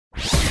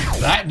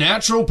That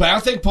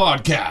Naturopathic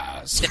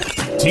Podcast.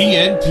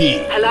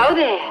 TNP. Hello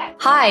there.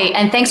 Hi,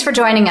 and thanks for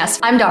joining us.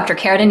 I'm Dr.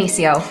 Cara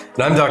Denisio.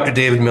 And I'm Dr.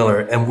 David Miller,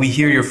 and we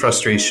hear your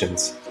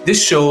frustrations.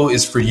 This show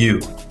is for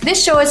you.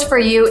 This show is for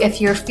you if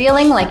you're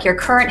feeling like your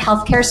current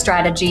healthcare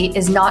strategy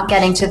is not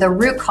getting to the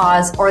root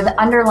cause or the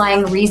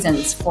underlying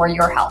reasons for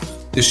your health.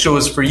 This show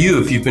is for you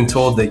if you've been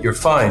told that you're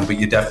fine, but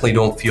you definitely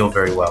don't feel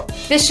very well.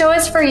 This show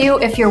is for you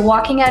if you're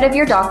walking out of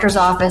your doctor's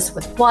office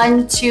with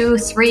 1, 2,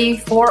 3,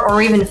 4,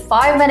 or even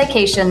 5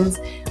 medications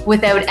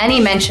without any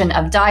mention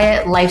of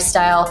diet,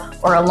 lifestyle,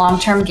 or a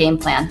long-term game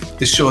plan.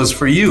 This show is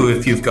for you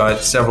if you've got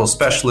several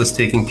specialists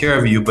taking care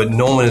of you, but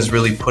no one is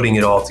really putting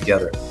it all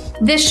together.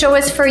 This show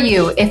is for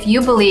you if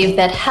you believe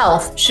that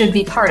health should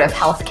be part of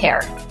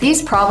healthcare.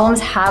 These problems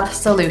have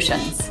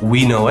solutions.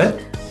 We know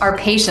it. Our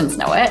patients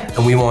know it.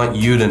 And we want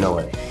you to know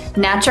it.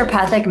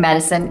 Naturopathic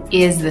medicine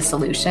is the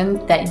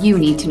solution that you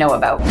need to know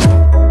about.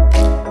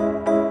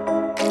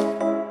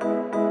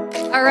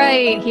 All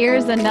right,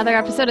 here's another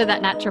episode of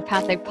That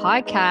Naturopathic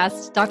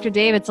Podcast. Dr.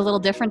 Dave, it's a little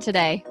different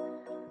today.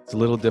 It's a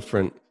little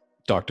different,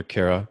 Dr.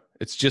 Cara.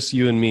 It's just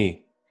you and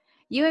me.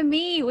 You and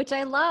me, which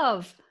I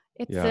love.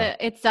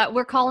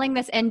 We're calling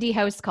this ND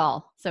house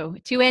call. So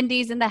 2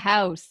 NDs in the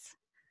house.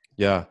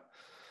 Yeah.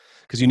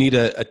 Because you need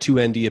a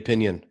 2 ND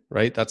opinion,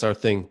 right? That's our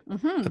thing.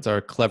 Mm-hmm. That's our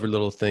clever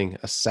little thing.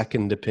 A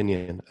second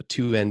opinion, a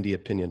 2 ND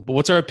opinion. But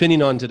what's our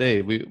opinion on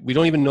today? We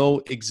don't even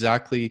know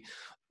exactly.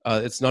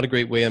 It's not a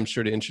great way, I'm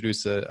sure, to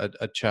introduce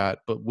a chat.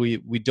 But we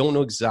don't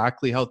know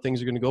exactly how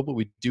things are going to go. But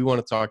we do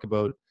want to talk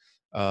about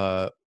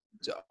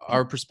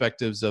our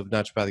perspectives of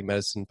naturopathic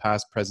medicine,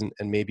 past, present,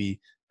 and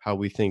maybe how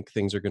we think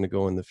things are going to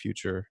go in the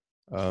future.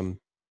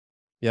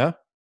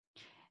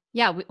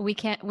 Yeah, we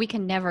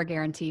can never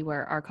guarantee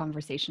where our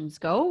conversations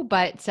go,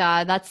 but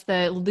that's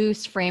the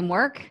loose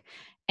framework,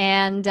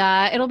 and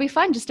it'll be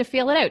fun just to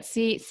feel it out,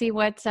 see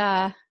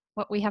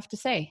what we have to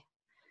say.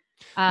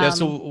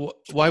 So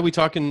why are we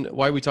talking a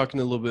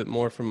little bit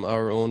more from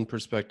our own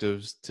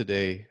perspectives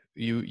today?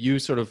 You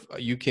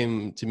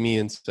came to me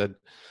and said,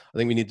 I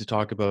think we need to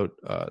talk about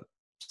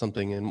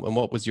something, and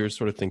what was your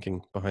sort of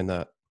thinking behind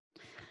that?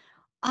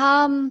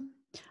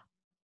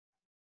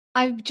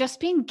 I've just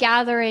been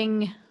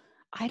gathering,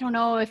 I don't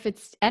know if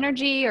it's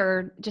energy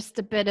or just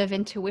a bit of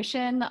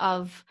intuition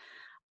of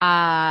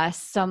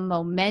some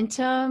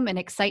momentum and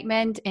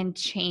excitement and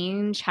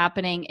change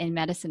happening in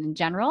medicine in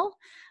general,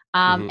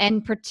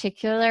 and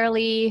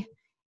particularly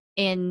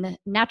in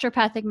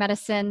naturopathic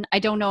medicine. I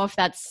don't know if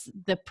that's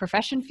the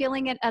profession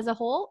feeling it as a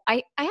whole.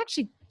 I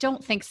actually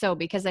don't think so,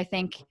 because I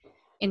think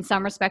in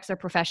some respects our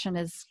profession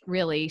is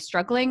really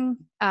struggling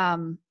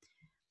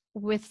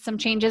with some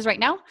changes right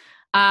now.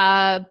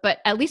 But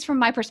at least from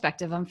my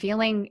perspective, I'm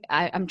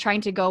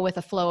trying to go with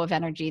a flow of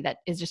energy that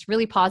is just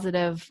really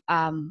positive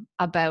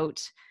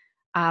about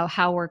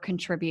how we're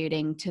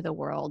contributing to the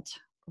world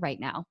right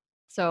now.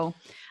 So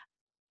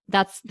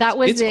that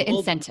was the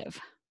incentive.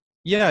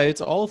 Yeah,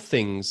 it's all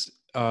things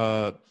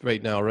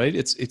right now, right?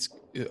 It's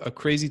a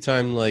crazy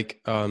time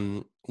like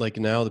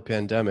now the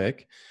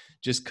pandemic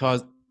just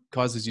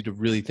causes you to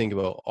really think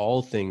about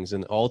all things,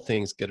 and all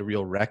things get a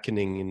real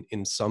reckoning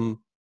in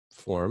some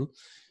form.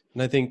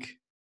 And I think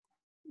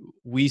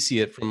we see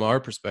it from our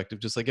perspective,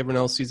 just like everyone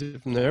else sees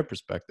it from their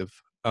perspective.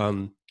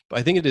 But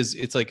I think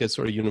it's like a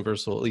sort of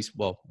universal, at least,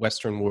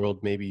 Western world,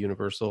 maybe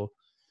universal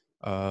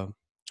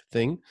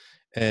thing.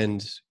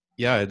 And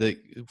yeah,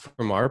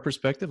 from our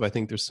perspective, I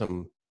think there's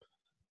some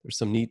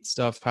neat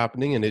stuff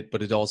happening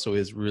but it also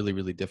is really,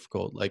 really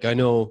difficult. Like, I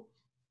know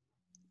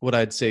what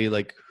I'd say,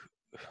 like,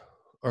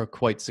 are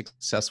quite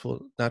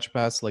successful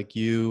naturopaths like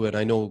you, and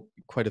I know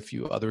quite a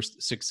few other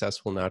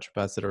successful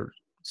naturopaths that are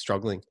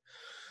struggling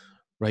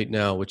right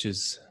now, which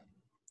is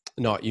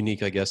not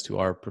unique, I guess, to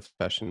our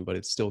profession, but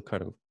it's still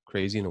kind of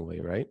crazy in a way,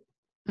 right?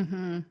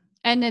 Mm-hmm.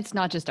 And it's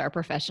not just our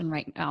profession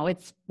right now.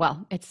 It's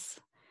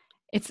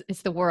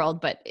the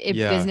world, but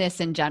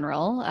business in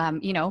general,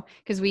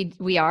 because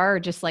we are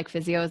just like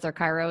physios or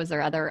chiros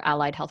or other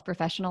allied health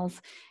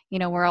professionals,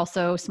 we're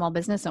also small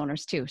business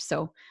owners too.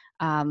 So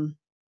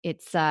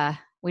it's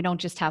we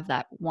don't just have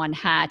that one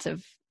hat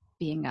of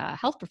being a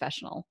health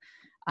professional.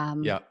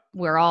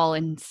 We're all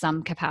in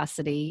some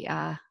capacity,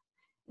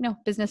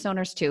 business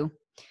owners too.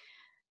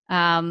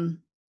 And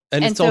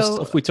it's so, all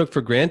stuff we took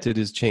for granted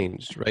is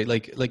changed, right?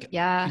 Like,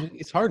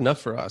 it's hard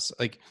enough for us.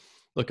 Like,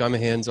 look, I'm a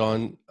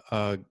hands-on,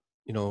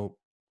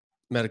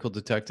 medical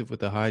detective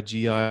with a high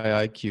GI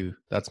IQ.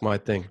 That's my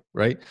thing,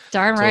 right?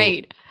 Darn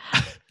right.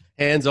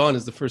 Hands-on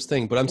is the first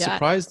thing, but I'm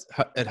surprised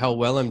at how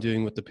well I'm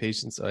doing with the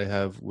patients I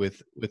have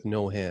with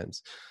no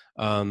hands.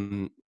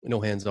 No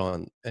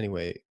hands-on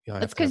anyway.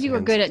 That's because you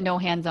were good at no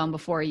hands-on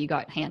before you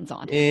got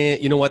hands-on.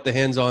 You know what? The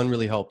hands-on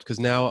really helped, because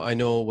now I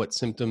know what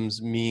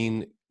symptoms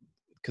mean,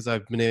 because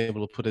I've been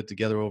able to put it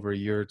together over a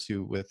year or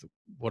two with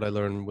what I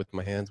learned with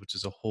my hands, which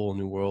is a whole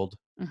new world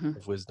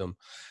of wisdom.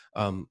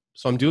 So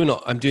I'm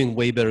doing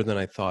way better than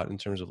I thought in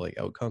terms of like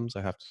outcomes,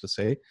 I have to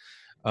say.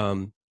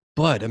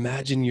 But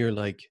imagine you're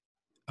like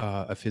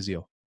a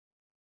physio.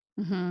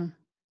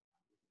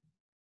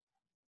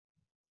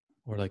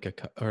 or like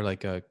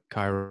a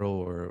chiro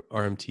or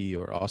RMT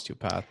or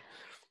osteopath.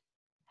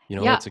 You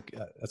know, Yeah.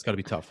 that's got to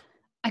be tough.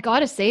 I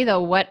gotta say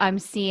though, what I'm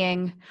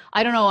seeing,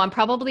 I don't know, I'm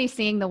probably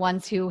seeing the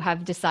ones who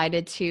have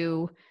decided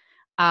to,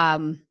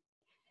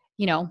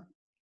 you know,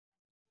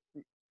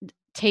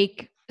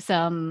 take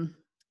some,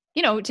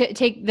 to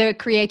take the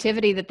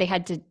creativity that they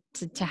had to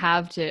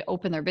have to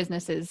open their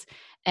businesses.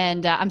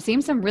 And I'm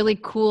seeing some really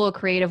cool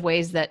creative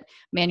ways that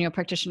manual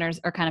practitioners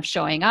are kind of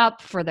showing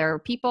up for their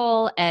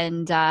people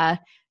and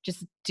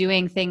just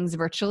doing things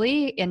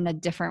virtually in a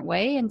different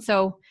way. And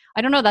so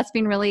I don't know, that's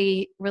been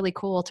really, really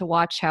cool to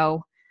watch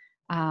how,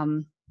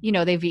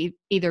 they've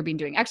either been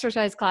doing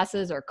exercise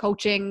classes or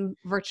coaching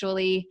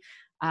virtually.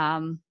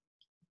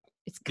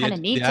 It's kind of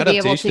neat the to be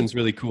able to. Adaptation's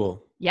really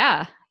cool.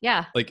 Yeah.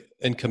 Yeah. Like,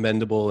 and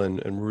commendable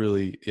and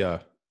really, yeah.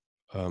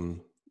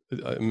 I'm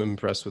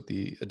impressed with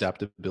the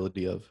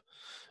adaptability of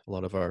a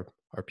lot of our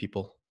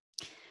people.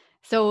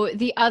 So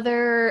the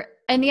other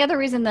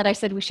reason that I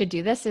said we should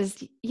do this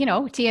is,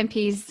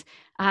 TNP's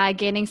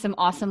gaining some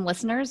awesome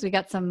listeners. We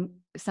got some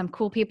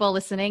cool people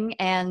listening,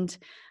 and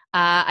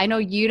I know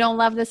you don't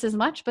love this as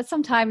much, but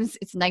sometimes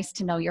it's nice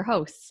to know your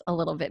hosts a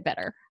little bit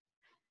better.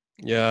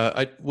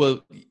 Yeah,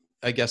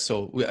 I guess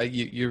so.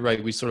 You're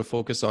right. We sort of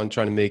focus on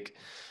trying to make,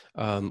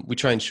 we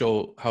try and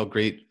show how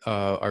great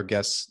our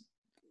guests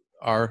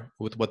are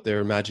with what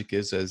their magic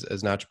is as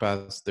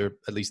naturopaths.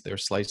 At least their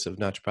slice of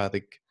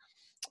naturopathic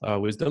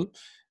wisdom.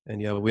 And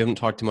yeah, we haven't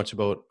talked too much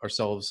about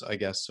ourselves, I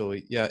guess. So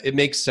yeah, it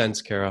makes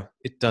sense, Kara.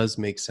 It does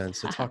make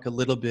sense to talk a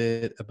little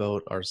bit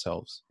about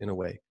ourselves in a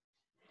way.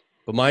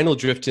 But mine will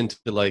drift into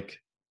like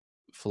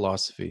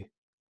philosophy.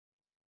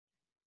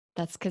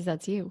 That's because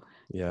that's you.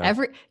 Yeah.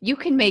 You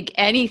can make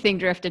anything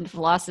drift into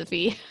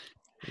philosophy.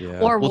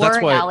 Yeah. Or war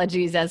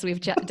analogies, as we've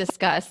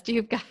discussed.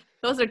 You've got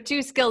those are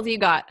two skills you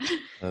got.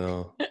 I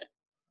know.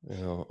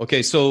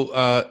 Okay,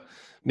 so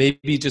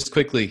maybe just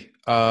quickly,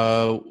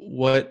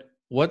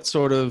 what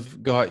sort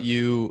of got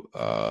you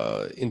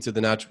into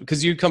the natural?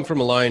 Because you come from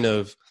a line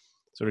of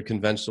sort of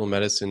conventional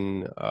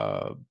medicine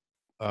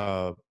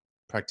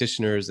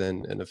practitioners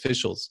and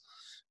officials,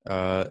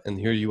 and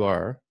here you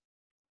are,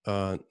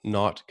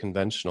 not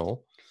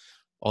conventional.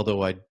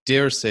 Although I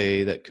dare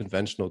say that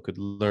conventional could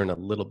learn a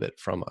little bit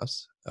from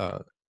us,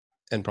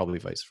 and probably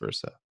vice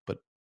versa. But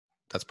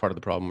that's part of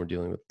the problem we're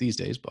dealing with these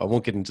days. But I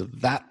won't get into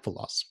that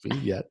philosophy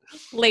yet.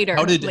 Later.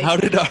 How did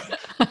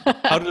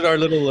our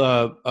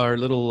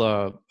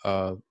little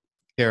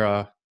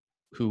Kara,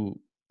 who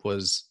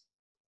was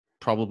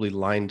probably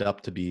lined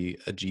up to be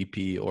a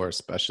GP or a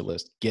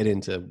specialist, get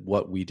into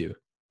what we do?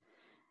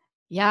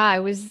 Yeah,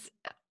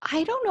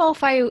 I don't know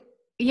if I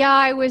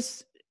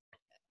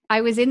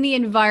was in the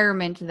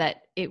environment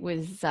that it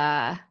was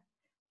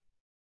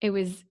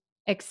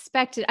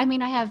expected. I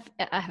mean, I have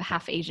a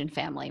half Asian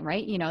family,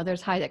 right?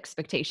 There's high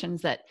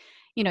expectations that,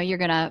 you're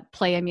going to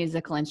play a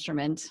musical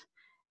instrument,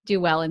 do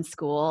well in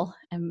school,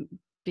 and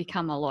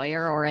become a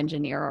lawyer or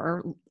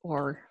engineer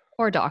or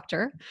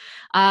doctor.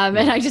 And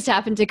I just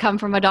happened to come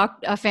from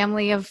a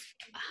family of,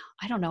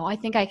 I don't know, I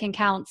think I can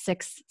count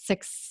six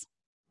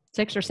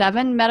or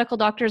seven medical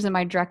doctors in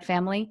my direct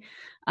family,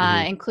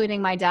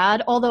 including my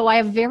dad. Although I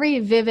have very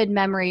vivid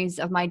memories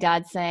of my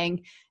dad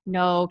saying,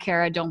 "No,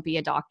 Kara, don't be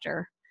a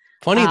doctor."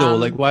 Funny though,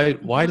 like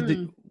why did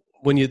they,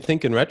 when you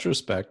think in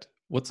retrospect,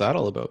 what's that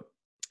all about?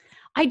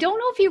 I don't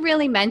know if he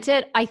really meant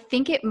it. I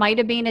think it might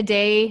have been a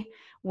day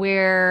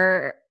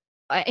where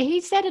he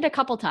said it a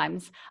couple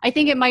times. I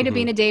think it might have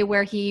been a day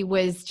where he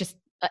was just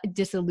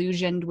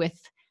disillusioned with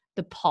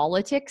the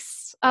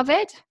politics of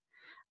it.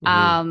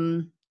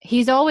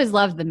 He's always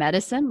loved the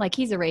medicine. Like,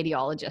 he's a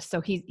radiologist,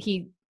 so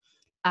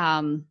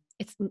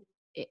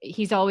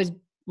he's always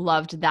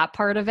loved that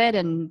part of it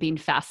and being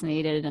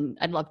fascinated, and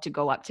I'd love to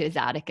go up to his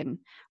attic and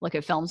look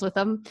at films with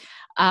him.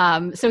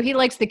 So he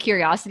likes the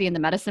curiosity and the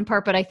medicine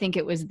part, but I think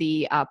it was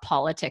the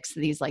politics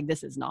that he's like,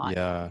 this is not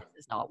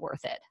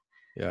worth it.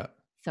 Yeah.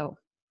 So,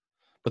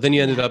 but then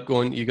you ended up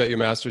you got your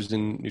master's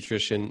in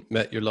nutrition,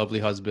 met your lovely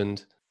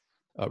husband,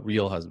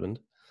 real husband.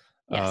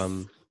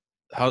 Yes.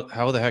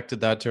 How the heck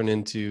did that turn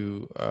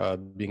into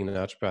being a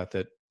naturopath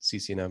at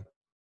CCNM?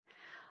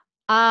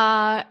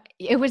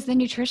 It was the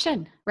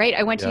nutrition, right?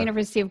 I went to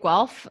University of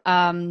Guelph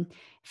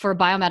for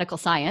biomedical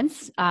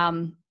science,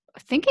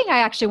 thinking I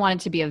actually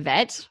wanted to be a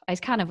vet. I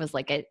kind of was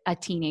like a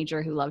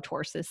teenager who loved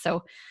horses.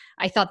 So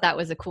I thought that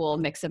was a cool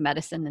mix of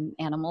medicine and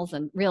animals,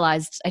 and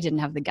realized I didn't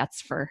have the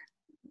guts for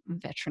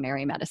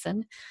veterinary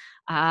medicine.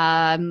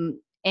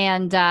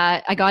 And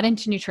I got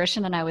into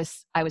nutrition, and I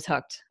was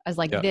hooked. I was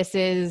like, this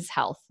is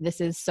health.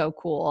 This is so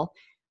cool.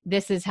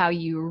 This is how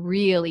you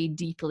really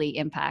deeply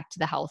impact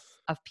the health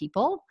of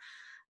people.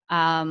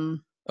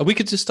 We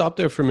could just stop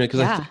there for a minute,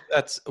 because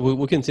I think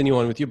we'll continue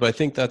on with you, but I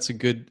think that's a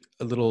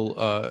little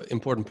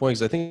important point,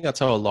 because I think that's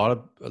how a lot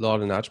of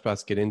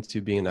naturopaths get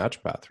into being a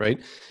naturopath, right?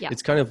 Yeah.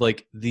 It's kind of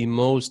like the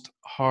most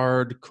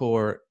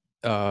hardcore,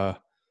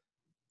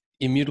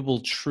 immutable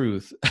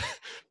truth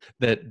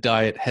that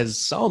diet has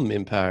some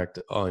impact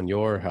on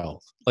your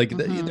health. Like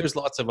there's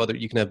lots of other,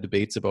 you can have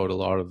debates about a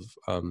lot of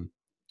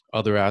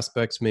other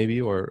aspects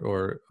maybe,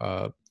 or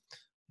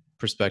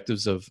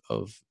perspectives of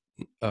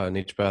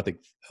naturopathic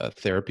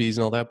therapies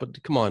and all that.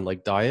 But come on,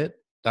 like diet,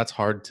 that's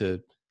hard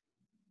to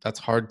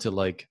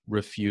like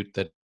refute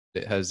that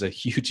it has a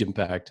huge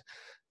impact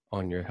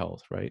on your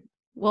health, right?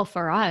 Well,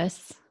 for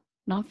us,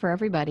 not for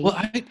everybody. Well,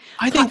 I think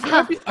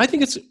I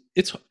think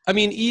it's I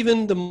mean,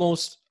 even the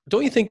most,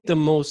 don't you think the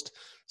most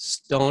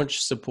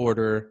staunch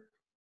supporter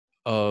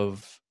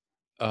of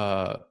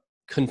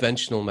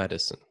conventional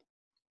medicine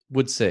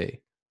would say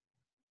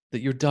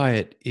that your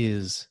diet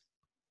is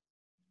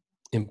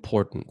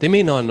important? They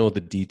may not know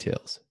the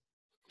details,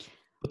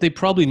 but they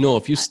probably know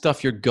if you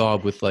stuff your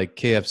gob with like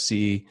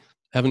KFC,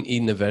 haven't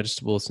eaten a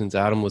vegetable since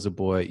Adam was a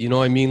boy, you know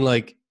what I mean?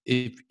 Like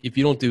if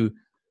you don't do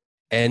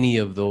any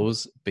of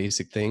those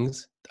basic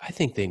things, I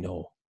think they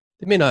know.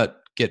 They may not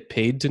get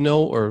paid to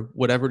know or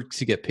whatever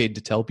to get paid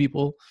to tell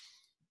people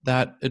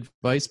that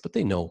advice, but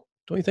they know.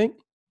 Don't you think?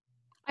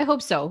 I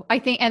hope so. I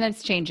think, and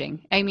it's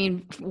changing. I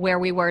mean, where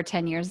we were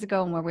 10 years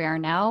ago and where we are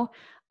now,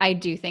 I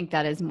do think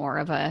that is more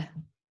of a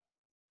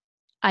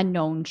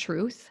known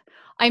truth.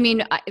 I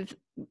mean,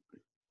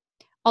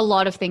 a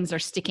lot of things are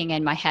sticking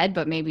in my head,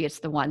 but maybe it's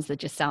the ones that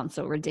just sound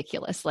so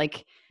ridiculous.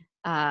 Like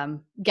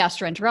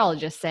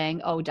gastroenterologist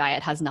saying, oh,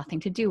 diet has nothing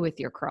to do with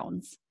your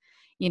Crohn's,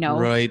 you know?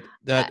 Right.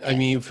 That, I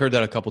mean, you've heard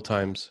that a couple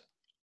times.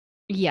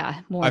 Yeah.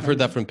 I've heard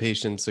that from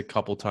patients a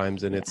couple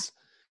times, and it's,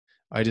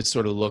 I just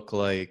sort of look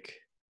like,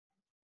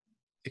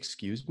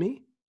 excuse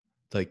me?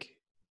 Like,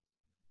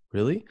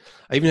 really?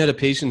 I even had a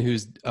patient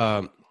who's,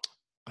 I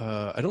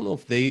don't know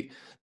if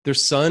their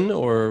son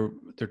or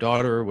their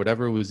daughter or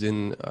whatever was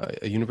in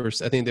a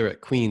university. I think they were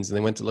at Queen's, and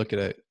they went to look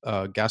at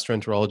a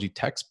gastroenterology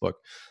textbook.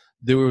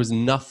 There was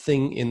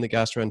nothing in the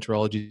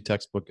gastroenterology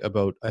textbook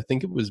about, I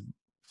think it was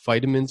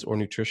vitamins or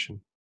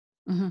nutrition.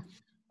 Mm-hmm.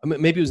 I mean,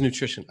 maybe it was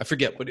nutrition. I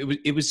forget, but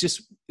it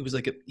was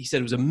like, he said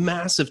it was a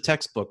massive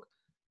textbook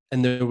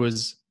and there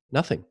was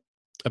nothing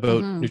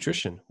about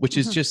nutrition, which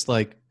is just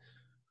like,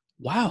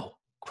 wow,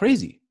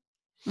 crazy.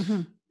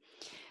 Mm-hmm.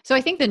 So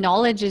I think the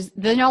knowledge is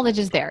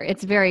there.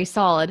 It's very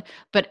solid,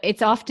 but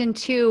it's often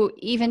too,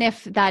 even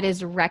if that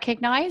is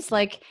recognized,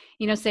 like,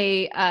 you know,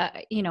 say,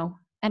 you know,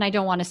 and I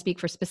don't want to speak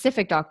for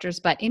specific doctors,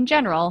 but in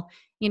general,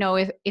 you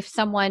know, if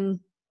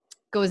someone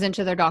goes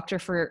into their doctor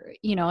for,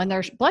 you know, and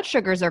their blood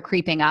sugars are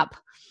creeping up,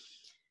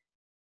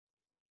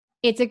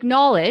 it's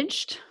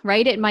acknowledged,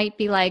 right? It might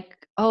be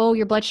like, oh,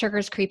 your blood sugar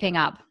is creeping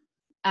up.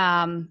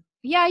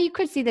 Yeah, you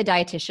could see the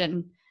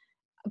dietitian,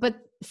 but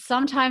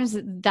sometimes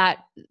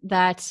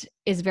that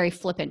is very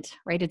flippant,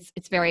 right?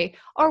 It's very,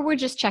 or we'll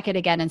just check it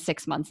again in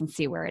 6 months and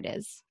see where it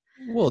is.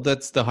 Well,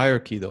 that's the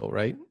hierarchy though,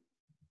 right?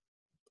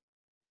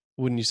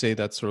 Wouldn't you say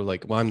that's sort of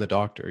like, well, I'm the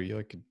doctor.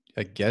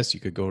 I guess you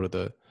could go to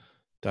the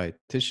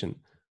dietitian.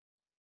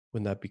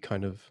 Wouldn't that be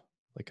kind of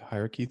like a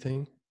hierarchy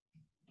thing?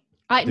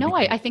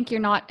 I think you're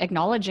not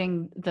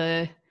acknowledging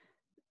the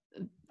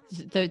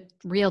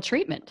real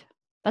treatment.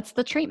 That's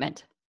the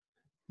treatment.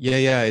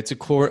 Yeah, it's a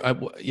core.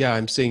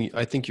 I'm saying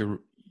I think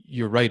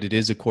you're right. It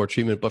is a core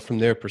treatment, but from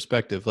their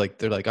perspective, like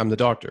they're like, I'm the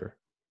doctor,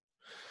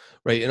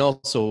 right? And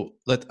also,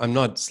 I'm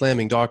not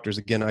slamming doctors.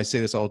 Again, I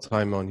say this all the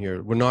time on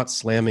here. We're not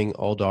slamming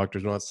all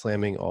doctors. We're not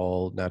slamming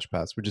all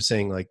naturopaths. We're just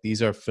saying like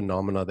these are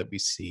phenomena that we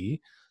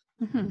see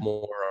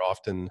more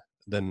often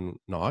than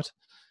not.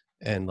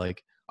 And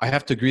like, I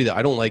have to agree that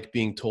I don't like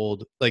being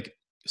told, like,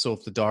 so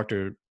if the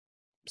doctor,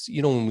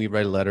 you know, when we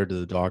write a letter to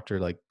the doctor,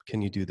 like,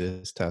 can you do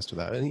this test or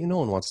that? And no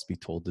one wants to be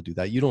told to do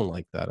that. You don't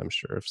like that, I'm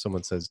sure. If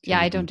someone says,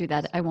 I don't do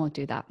that. I won't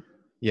do that.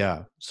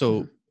 Yeah.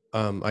 So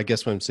I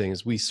guess what I'm saying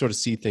is we sort of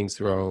see things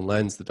through our own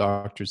lens. The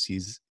doctor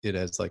sees it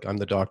as like, I'm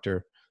the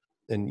doctor.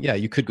 And yeah,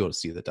 you could go to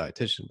see the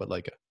dietitian, but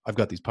like, I've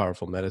got these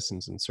powerful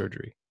medicines and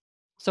surgery.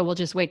 So we'll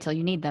just wait till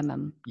you need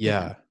them.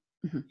 Yeah.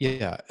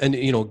 Yeah. And,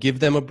 you know, give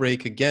them a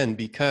break again,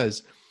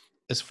 because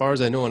as far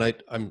as I know, and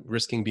I'm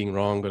risking being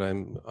wrong, but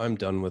I'm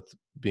done with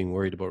being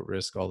worried about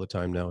risk all the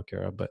time now,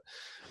 Kara. But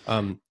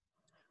I'm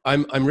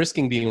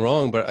risking being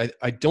wrong, but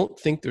I don't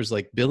think there's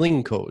like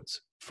billing codes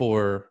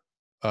for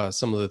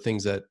some of the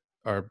things that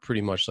are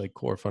pretty much like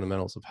core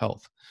fundamentals of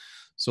health.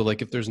 So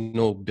like if there's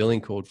no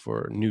billing code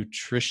for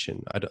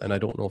nutrition, and I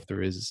don't know if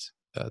there is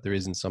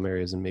in some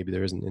areas, and maybe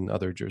there isn't in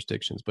other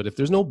jurisdictions, but if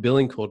there's no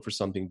billing code for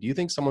something, do you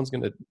think someone's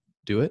going to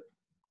do it?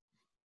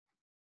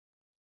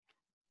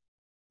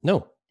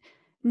 No.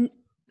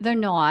 They're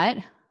not,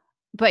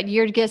 but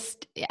you're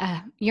just,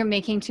 you're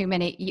making too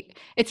many.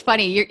 It's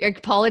funny. You're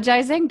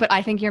apologizing, but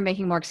I think you're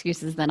making more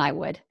excuses than I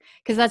would,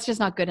 because that's just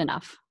not good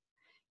enough.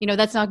 You know,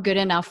 that's not good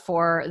enough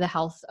for the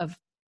health of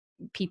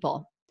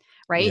people.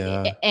 Right.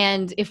 Yeah.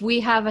 And if we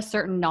have a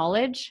certain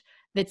knowledge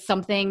that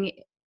something,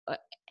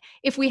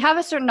 is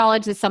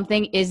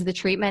the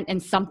treatment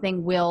and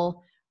something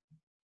will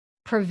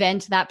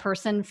prevent that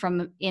person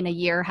from in a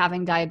year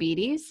having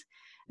diabetes,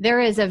 there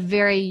is a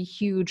very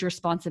huge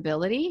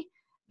responsibility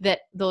that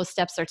those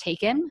steps are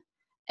taken,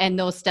 and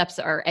those steps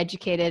are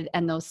educated,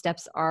 and those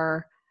steps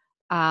are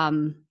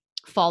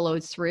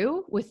followed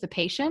through with the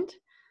patient.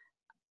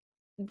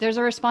 there's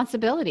a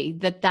responsibility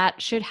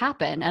that should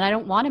happen. And I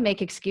don't want to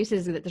make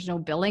excuses that there's no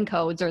billing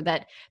codes or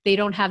that they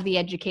don't have the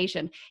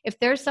education. If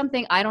there's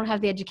something I don't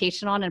have the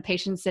education on and a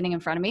patient's sitting in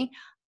front of me,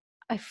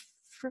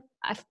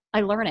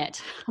 I learn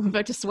it. I'm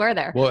about to swear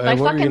there. Well, but I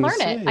what were you fucking gonna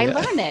learn it. say? I Yeah.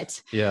 learn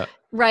it. Yeah.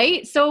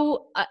 Right.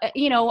 So,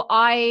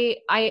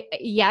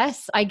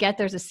 yes, I get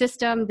there's a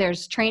system,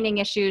 there's training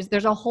issues,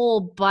 there's a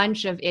whole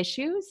bunch of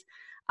issues.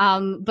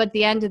 But at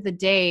the end of the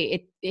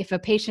day, if a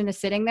patient is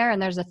sitting there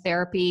and there's a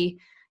therapy,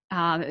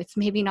 it's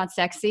maybe not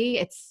sexy.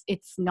 It's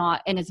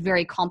not, and it's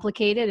very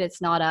complicated.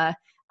 It's not a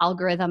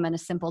algorithm and a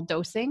simple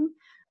dosing.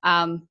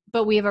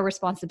 But we have a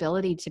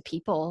responsibility to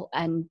people,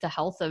 and the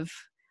health of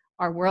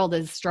our world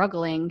is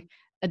struggling,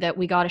 that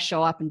we got to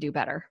show up and do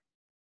better.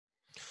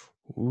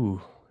 Ooh,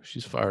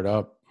 she's fired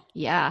up.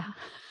 Yeah.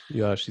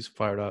 Yeah, she's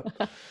fired up.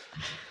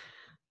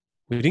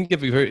 We didn't get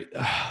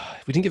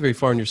very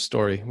far in your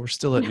story. We're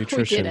still at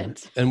nutrition, we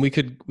didn't. And we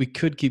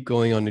could keep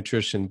going on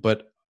nutrition,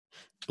 but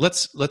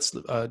let's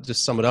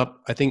just sum it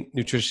up. I think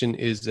nutrition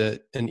is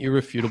an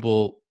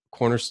irrefutable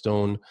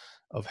cornerstone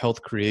of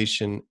health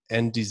creation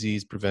and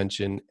disease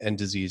prevention and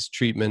disease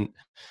treatment.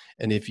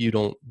 And if you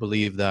don't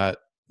believe that,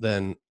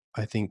 then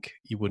I think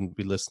you wouldn't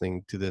be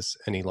listening to this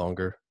any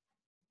longer.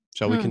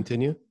 Shall we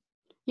continue?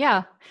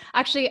 Yeah.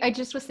 Actually, I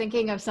just was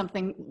thinking of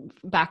something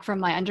back from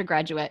my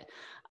undergraduate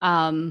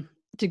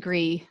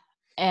degree.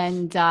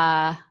 And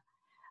I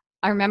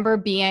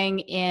remember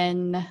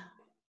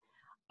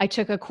I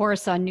took a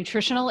course on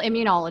nutritional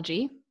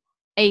immunology,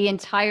 an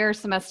entire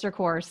semester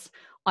course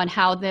on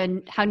how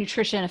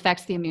nutrition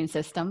affects the immune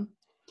system.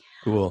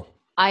 Cool.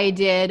 I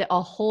did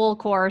a whole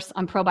course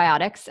on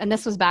probiotics, and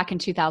this was back in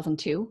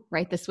 2002,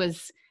 right? This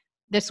was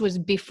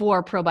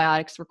before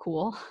probiotics were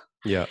cool.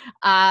 Yeah.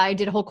 I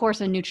did a whole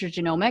course on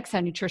nutrigenomics, how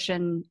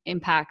nutrition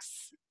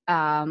impacts.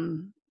 I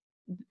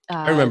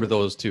remember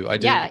those too. I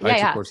did. Yeah, I took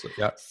yeah. courses.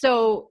 Yeah.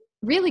 So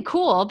really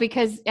cool,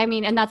 because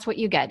and that's what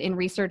you get in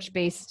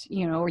research-based,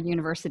 or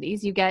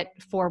universities. You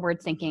get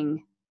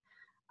forward-thinking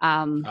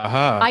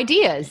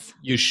ideas.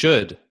 You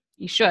should.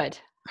 You should.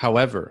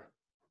 However,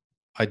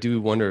 I do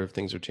wonder if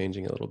things are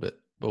changing a little bit,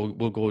 but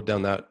we'll go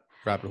down that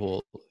rabbit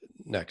hole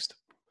next.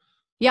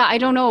 Yeah, I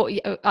don't know.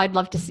 I'd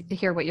love to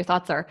hear what your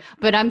thoughts are.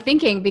 But I'm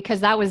thinking,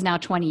 because that was now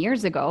 20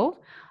 years ago,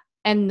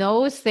 and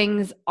those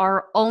things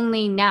are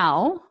only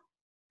now,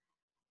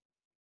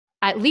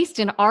 at least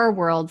in our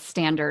world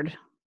standard,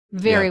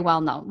 very well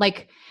known.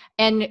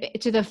 And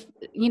to the,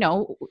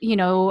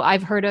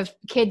 I've heard of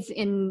kids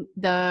in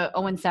the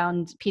Owen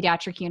Sound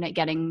pediatric unit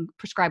getting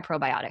prescribed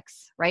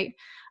probiotics, right?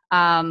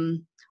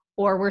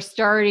 Or we're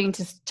starting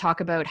to talk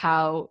about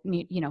how,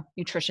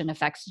 nutrition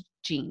affects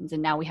genes,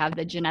 and now we have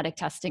the genetic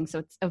testing, so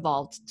it's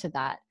evolved to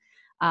that.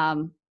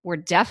 We're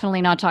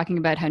definitely not talking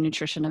about how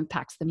nutrition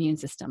impacts the immune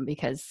system,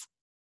 because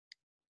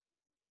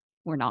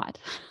we're not.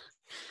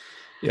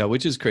 Yeah,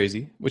 which is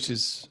crazy, which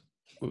is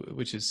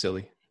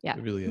silly. Yeah,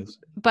 it really is.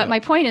 But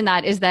my point in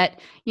that is that,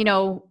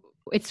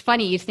 it's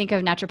funny, you think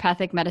of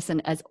naturopathic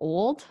medicine as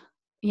old,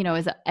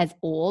 as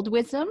old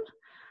wisdom.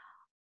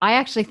 I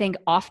actually think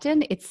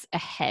often it's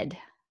ahead.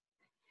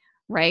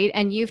 Right.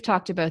 And you've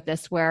talked about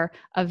this, where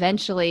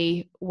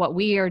eventually what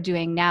we are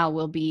doing now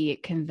will be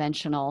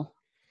conventional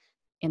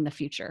in the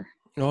future.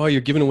 Oh,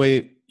 you're giving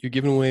away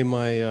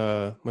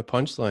my my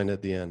punchline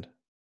at the end.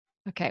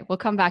 Okay, we'll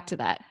come back to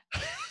that.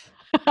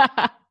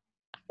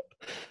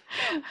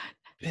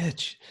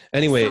 Bitch.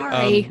 Anyway,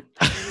 sorry.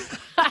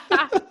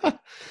 I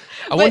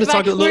want to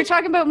talk a little. We're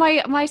talking about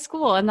my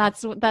school, and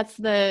that's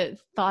the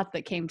thought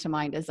that came to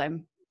mind as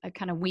I'm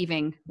kind of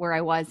weaving where I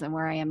was and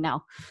where I am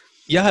now.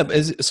 Yeah,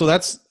 so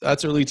that's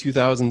early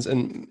 2000s,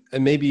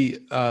 and maybe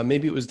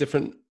it was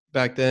different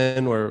back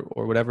then or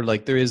whatever.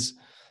 Like, there is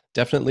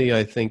definitely,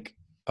 I think.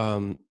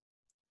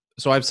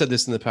 So I've said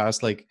this in the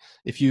past. Like,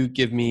 if you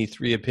give me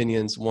three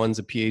opinions, one's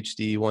a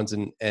PhD, one's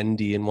an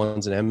ND, and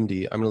one's an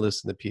MD, I'm going to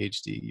listen to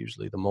PhD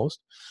usually the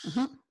most.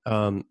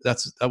 Mm-hmm.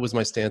 That was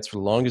my stance for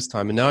the longest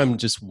time, and now I'm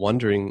just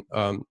wondering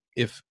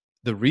if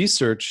the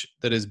research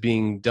that is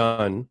being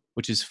done,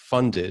 which is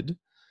funded,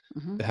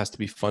 mm-hmm. it has to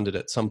be funded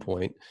at some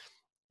point.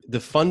 The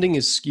funding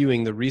is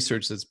skewing the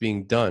research that's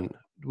being done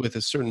with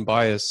a certain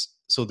bias.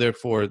 So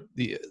therefore,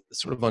 the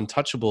sort of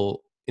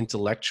untouchable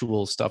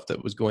intellectual stuff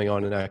that was going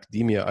on in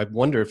academia, I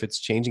wonder if it's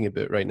changing a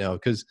bit right now,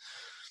 because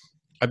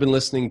I've been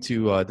listening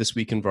to This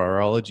Week in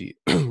Virology,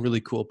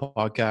 really cool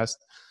podcast,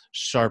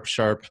 sharp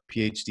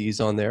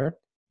PhDs on there.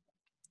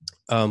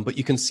 But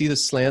you can see the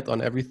slant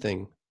on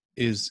everything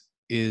is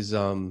if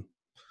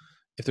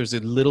there's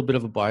a little bit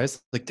of a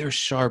bias, like they're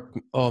sharp.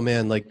 Oh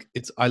man, like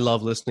I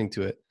love listening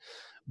to it.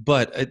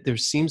 But there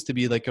seems to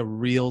be like a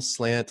real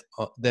slant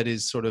that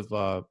is sort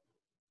of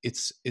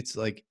it's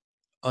like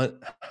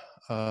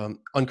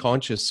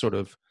unconscious sort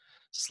of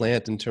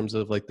slant in terms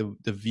of like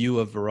the view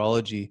of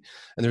virology,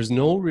 and there's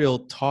no real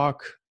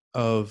talk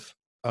of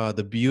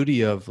the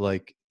beauty of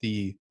like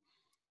the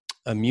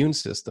immune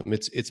system.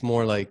 It's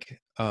more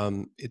like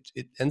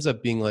it ends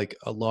up being like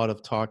a lot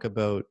of talk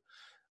about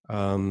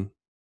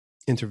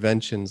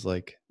interventions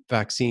like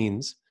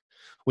vaccines,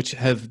 which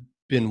have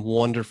been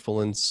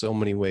wonderful in so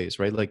many ways,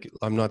 right? Like,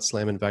 I'm not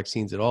slamming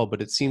vaccines at all,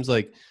 but it seems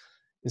like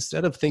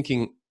instead of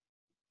thinking,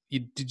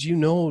 did you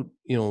know,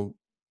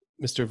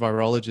 Mr.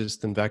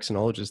 Virologist and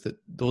vaccinologist, that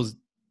those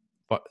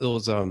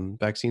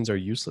vaccines are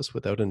useless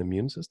without an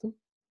immune system?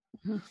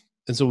 Mm-hmm.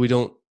 And so we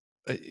don't,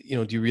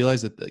 do you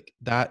realize that, like,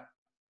 that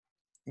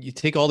you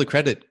take all the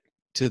credit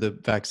to the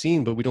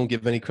vaccine, but we don't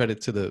give any credit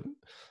to the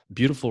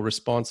beautiful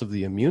response of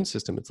the immune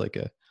system. It's like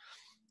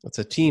it's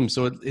a team.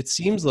 So it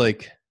seems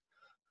like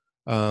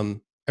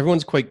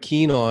everyone's quite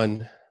keen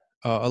on,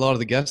 a lot of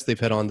the guests they've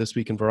had on This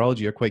Week in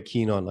Virology are quite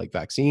keen on, like,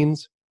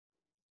 vaccines.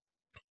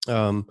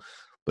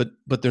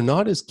 But they're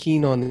not as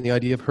keen on the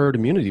idea of herd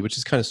immunity, which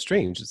is kind of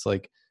strange. It's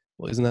like,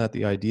 well, isn't that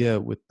the idea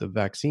with the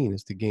vaccine,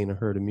 is to gain a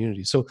herd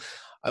immunity? So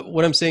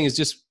what I'm saying is,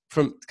 just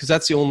because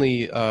that's the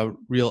only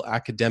real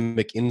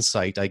academic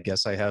insight, I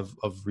guess, I have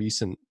of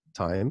recent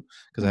time,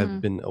 because Mm-hmm.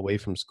 I've been away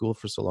from school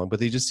for so long, but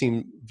they just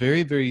seem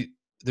very, very,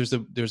 there's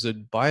a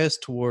bias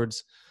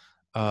towards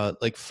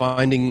like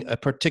finding a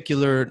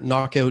particular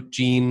knockout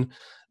gene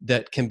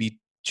that can be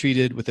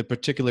treated with a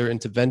particular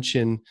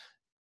intervention.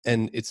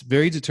 And it's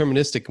very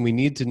deterministic, and we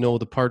need to know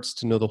the parts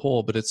to know the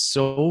whole, but it's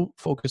so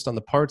focused on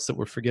the parts that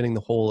we're forgetting the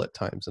whole at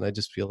times. And I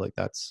just feel like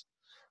that's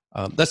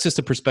just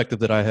a perspective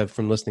that I have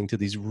from listening to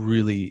these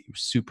really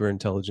super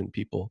intelligent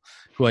people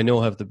who I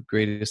know have the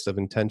greatest of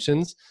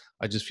intentions.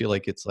 I just feel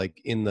like it's like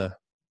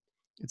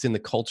it's in the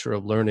culture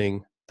of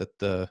learning that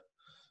the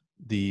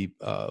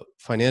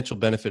financial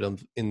benefit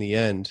of, in the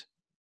end,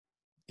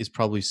 is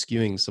probably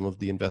skewing some of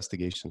the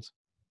investigations.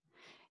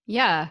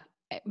 Yeah,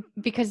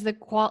 because the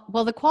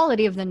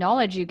quality of the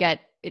knowledge you get,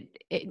 it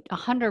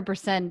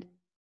 100%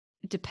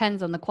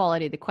 depends on the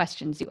quality of the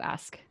questions you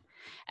ask.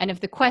 And if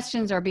the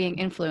questions are being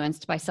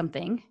influenced by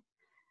something,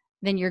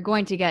 then you're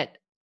going to get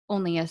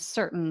only a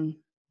certain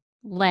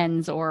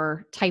lens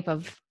or type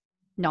of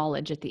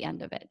knowledge at the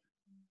end of it.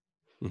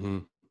 Mm-hmm.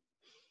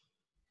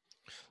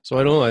 So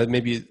I don't know,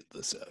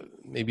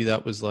 maybe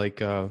that was like,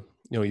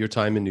 your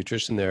time in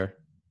nutrition there.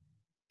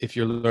 If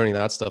you're learning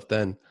that stuff,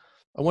 then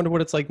I wonder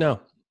what it's like now.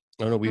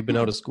 I don't know. We've been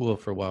out of school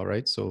for a while,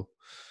 right? So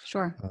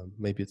sure,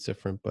 maybe it's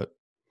different. But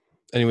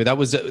anyway, that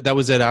was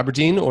at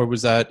Aberdeen, or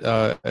was that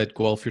at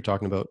Guelph you're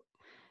talking about?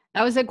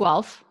 That was at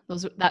Guelph.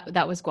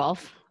 That was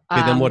Guelph.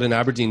 Okay, then what in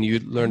Aberdeen you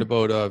learned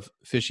about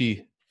fish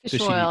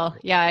oil?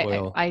 Yeah,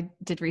 oil. I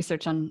did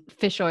research on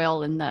fish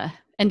oil in the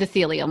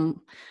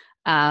endothelium,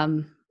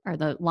 or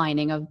the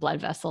lining of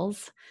blood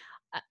vessels.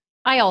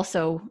 I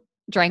also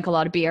drank a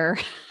lot of beer,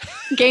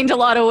 gained a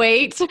lot of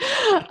weight.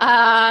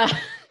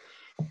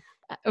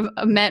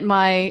 Met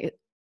my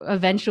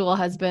eventual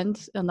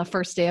husband on the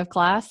first day of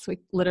class. We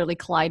literally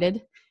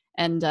collided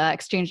and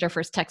exchanged our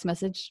first text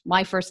message,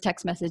 my first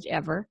text message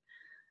ever.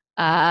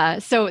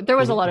 So there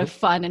was a lot of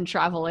fun and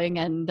traveling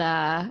and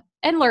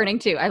learning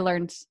too. I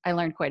learned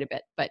quite a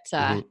bit, but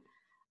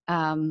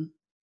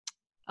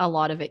a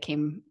lot of it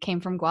came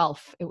from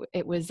Guelph.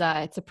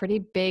 It's a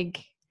pretty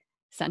big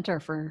center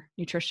for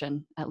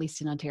nutrition, at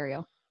least in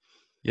Ontario.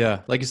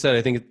 Yeah, like you said,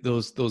 I think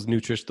those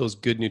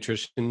good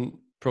nutrition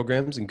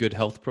programs and good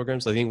health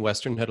programs. I think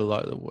Western had a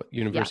lot.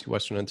 University of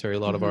Western Ontario. A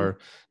lot of our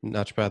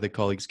naturopathic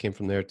colleagues came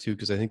from there too,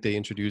 because I think they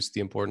introduced the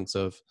importance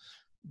of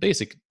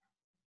basic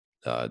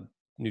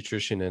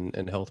nutrition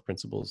and health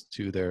principles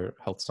to their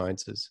health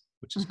sciences,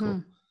 which is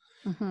cool.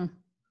 Mm-hmm.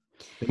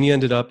 And you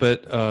ended up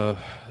at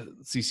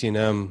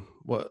CCNM.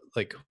 Why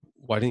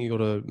didn't you go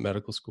to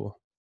medical school?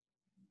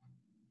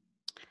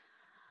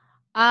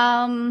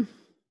 I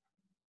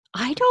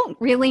don't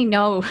really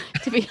know,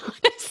 to be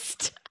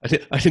honest. I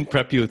didn't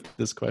prep you with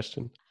this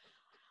question.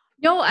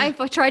 No,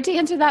 I've tried to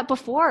answer that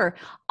before.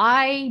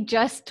 I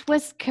just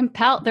was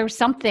compelled. There was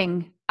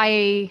something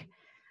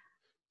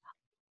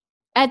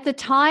at the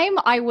time,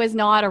 I was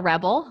not a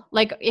rebel.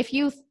 Like, if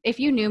you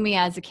knew me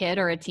as a kid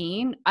or a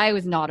teen, I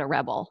was not a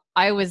rebel.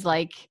 I was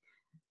like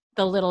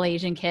the little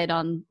Asian kid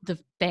on the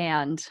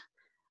band,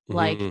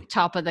 like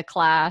top of the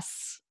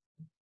class,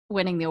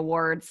 winning the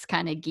awards,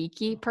 kind of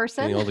geeky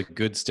person. Getting all the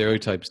good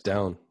stereotypes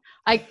down.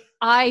 I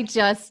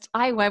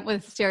went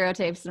with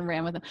stereotypes and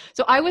ran with them.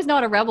 So I was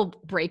not a rebel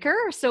breaker.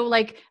 So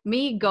like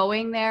me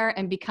going there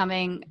and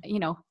becoming,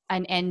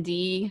 an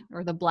ND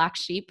or the black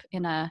sheep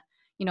in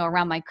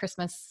around my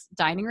Christmas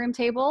dining room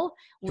table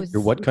was.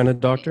 You're what kind of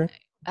doctor?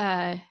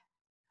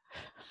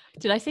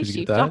 Did I say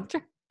sheep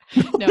doctor?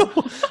 No.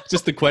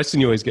 Just the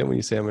question you always get when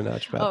you say I'm a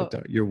naturopathic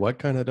doctor. You're what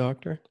kind of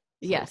doctor?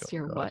 Yes,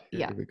 you're what?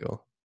 Yeah. Here we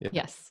go. Yeah.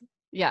 Yes.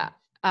 Yeah.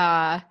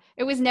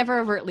 It was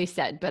never overtly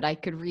said, but I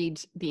could read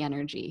the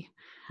energy.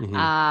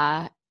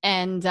 So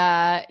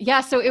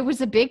it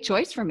was a big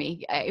choice for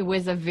me. It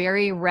was a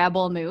very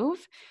rebel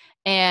move,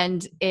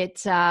 and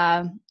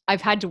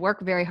I've had to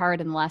work very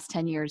hard in the last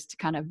 10 years to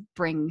kind of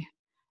bring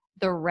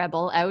the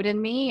rebel out in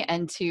me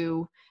and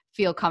to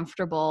feel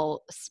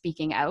comfortable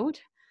speaking out.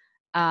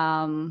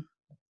 And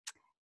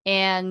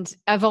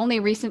I've only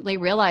recently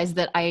realized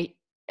that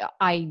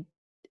I'm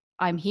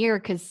here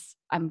because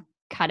I'm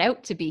cut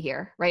out to be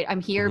here, right?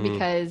 I'm here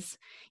because,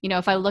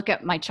 if I look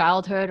at my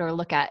childhood or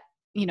look at,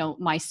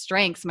 my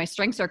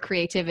strengths are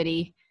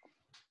creativity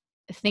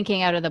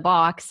thinking out of the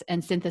box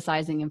and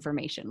synthesizing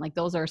information. Like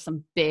those are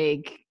some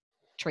big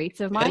traits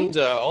of mine. And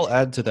I'll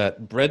add to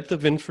that breadth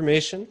of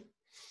information.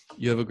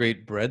 You have a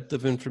great breadth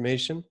of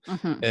information,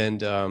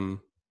 and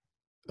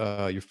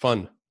you're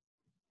fun.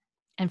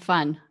 And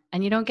fun.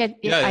 And you don't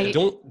get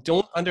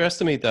don't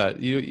underestimate that.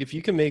 If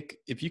you can make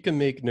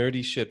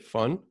nerdy shit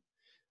fun,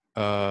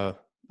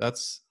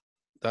 that's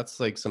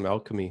like some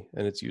alchemy,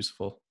 and it's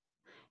useful.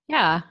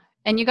 Yeah.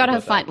 And you got to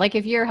have fun. Like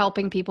if you're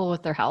helping people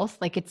with their health,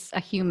 like it's a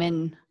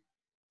human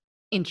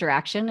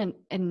interaction,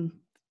 and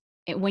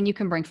when you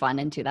can bring fun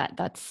into that,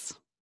 that's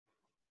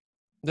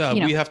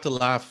we have to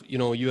laugh.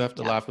 You have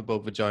to laugh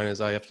about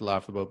vaginas. I have to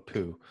laugh about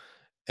poo.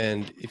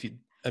 And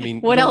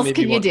what else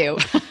can you do?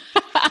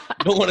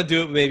 You don't want to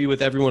do it maybe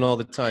with everyone all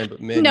the time,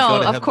 but man,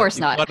 no, of course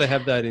not. You got to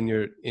have that in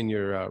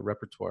your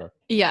repertoire.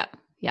 Yeah.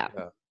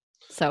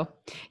 So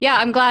yeah,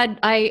 I'm glad.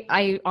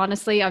 I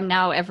honestly, I'm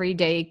now every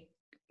day,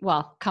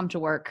 come to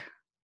work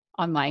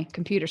on my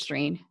computer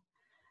screen.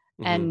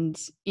 And,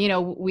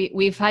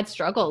 we've had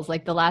struggles.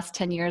 Like the last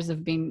 10 years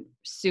have been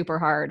super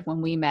hard.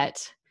 When we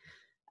met,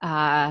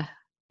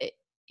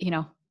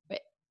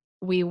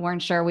 we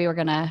weren't sure we were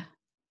going to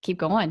keep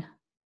going.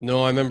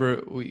 No, I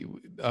remember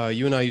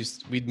you and I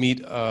we'd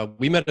meet,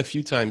 we met a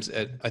few times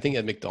at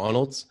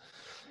McDonald's,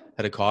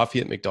 had a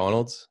coffee at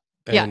McDonald's,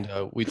 and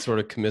we'd sort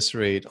of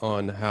commiserate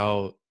on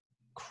how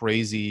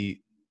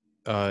crazy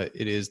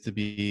it is to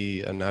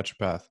be a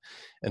naturopath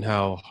and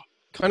how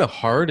kind of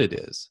hard it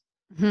is.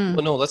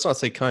 Well, no, let's not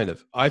say kind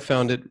of. I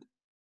found it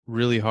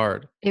really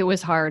hard. It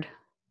was hard.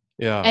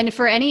 Yeah. And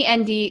for any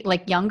ND,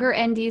 like younger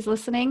NDs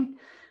listening,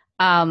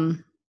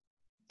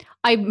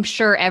 I'm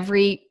sure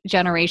every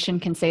generation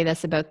can say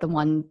this about the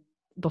one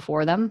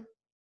before them.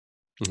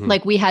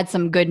 Like we had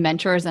some good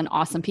mentors and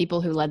awesome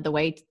people who led the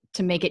way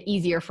to make it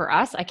easier for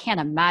us. I can't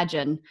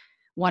imagine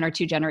one or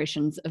two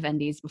generations of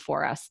NDs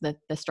before us, the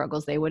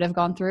struggles they would have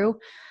gone through.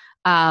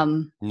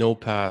 No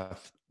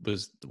path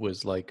was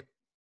like,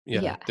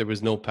 there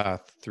was no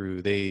path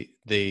through.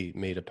 They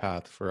made a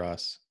path for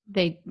us.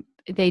 They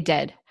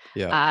did.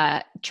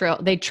 Yeah.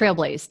 They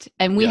trailblazed,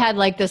 and we had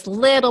like this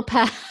little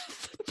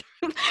path,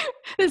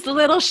 this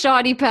little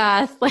shoddy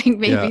path, like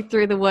maybe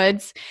through the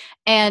woods.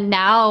 And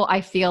now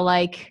I feel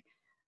like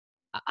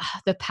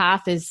the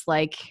path is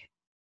like,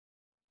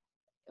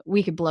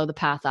 we could blow the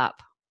path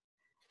up,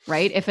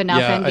 right? If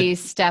enough NDs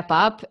step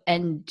up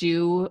and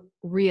do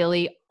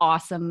really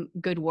awesome,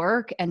 good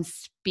work and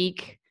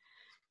speak,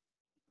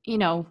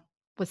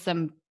 with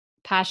some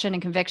passion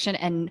and conviction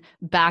and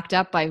backed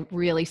up by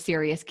really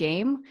serious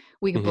game,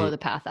 we could blow the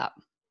path up.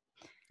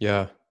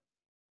 Yeah.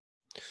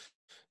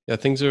 Yeah.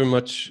 Things are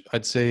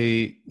I'd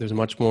say there's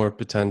much more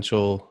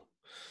potential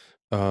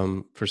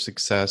for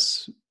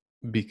success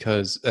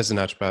because as a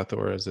naturopath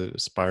or as an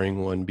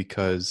aspiring one,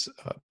 because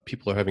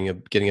people are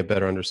getting a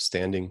better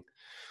understanding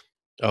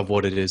of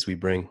what it is we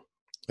bring.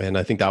 And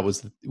I think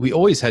we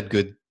always had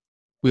good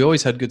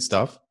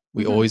stuff.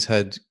 We always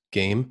had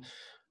game,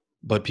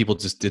 but people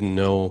just didn't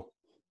know,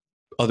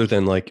 other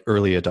than like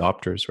early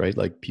adopters, right?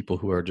 Like people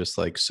who are just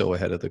like so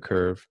ahead of the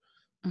curve,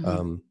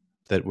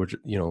 that were,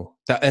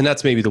 and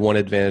that's maybe the one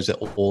advantage that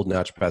old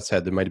naturopaths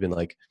had. There might've been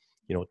like,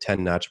 10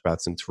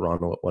 naturopaths in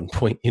Toronto at one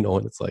point, and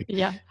it's like,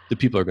 the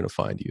people are going to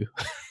find you.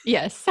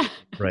 Yes.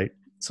 Right.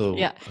 So,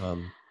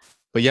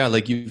 but yeah,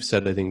 like you've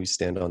said, I think we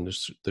stand on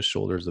the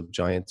shoulders of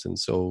giants. And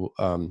so,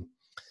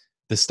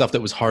 the stuff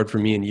that was hard for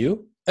me and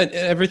you, and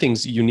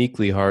everything's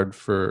uniquely hard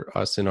for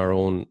us in our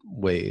own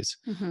ways.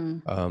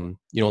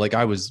 Like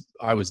I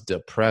was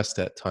depressed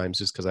at times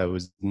just because I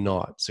was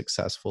not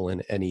successful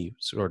in any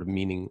sort of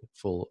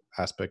meaningful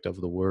aspect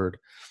of the word,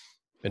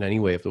 in any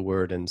way of the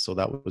word. And so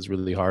that was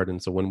really hard.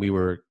 And so when we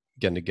were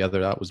getting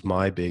together, that was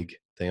my big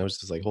thing. I was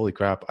just like, holy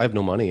crap, I have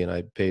no money, and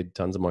I paid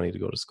tons of money to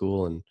go to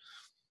school. And,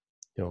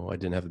 I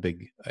didn't have I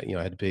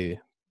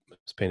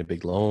was paying a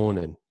big loan,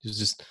 and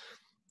it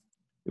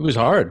was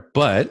hard,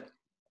 but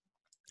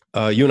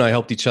you and I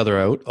helped each other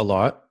out a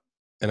lot.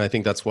 And I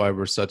think that's why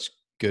we're such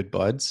good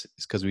buds,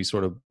 is because we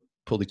sort of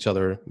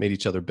made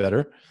each other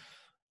better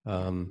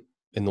in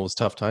those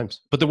tough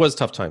times. But there was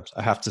tough times,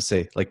 I have to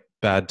say, like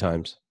bad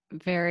times.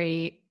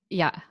 Very,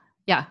 yeah.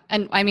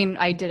 And I mean,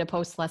 I did a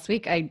post last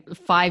week,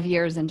 5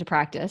 years into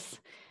practice,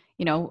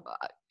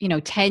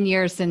 10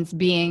 years since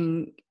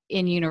being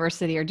in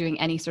university or doing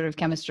any sort of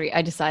chemistry,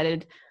 I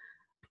decided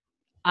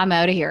I'm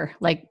out of here,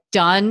 like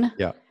done.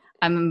 Yeah.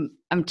 I'm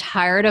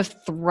tired of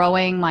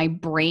throwing my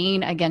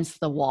brain against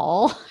the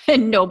wall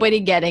and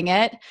nobody getting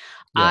it.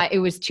 Yeah. It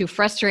was too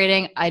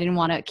frustrating. I didn't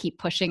want to keep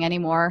pushing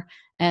anymore,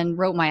 and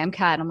wrote my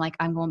MCAT. I'm like,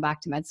 I'm going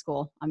back to med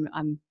school. I'm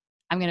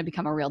going to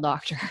become a real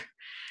doctor.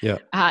 Yeah.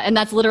 And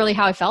that's literally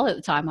how I felt at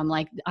the time. I'm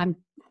like, I'm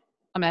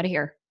out of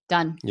here.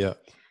 Done. Yeah.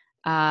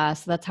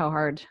 So that's how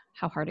hard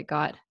it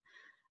got.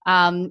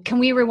 Can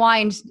we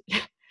rewind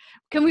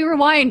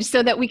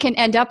so that we can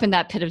end up in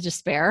that pit of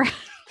despair?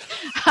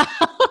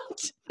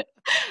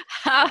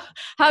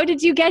 How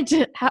did you get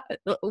to?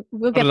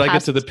 We'll get. How did I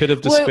get to the pit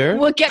of despair?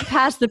 We'll get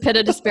past the pit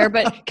of despair,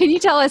 but can you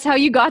tell us how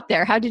you got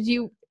there? How did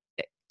you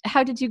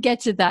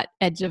get to that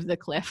edge of the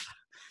cliff?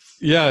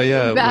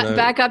 Yeah.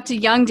 Back up to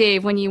young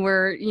Dave when you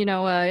were,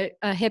 a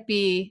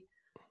hippie,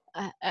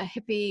 a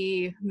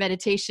hippie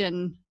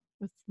meditation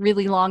with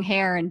really long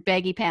hair and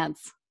baggy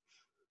pants.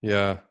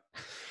 Yeah.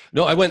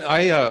 No,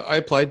 I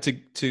applied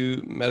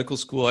to medical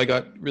school. I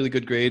got really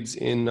good grades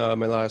in my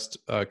last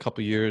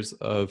couple years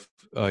of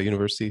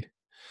university.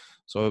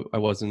 So I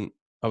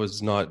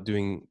was not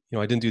doing,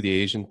 I didn't do the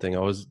Asian thing.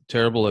 I was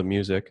terrible at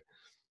music.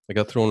 I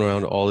got thrown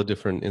around all the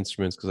different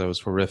instruments because I was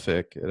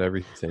horrific at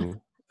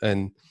everything.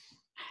 And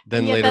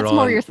then later that's on,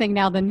 more your thing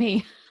now than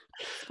me.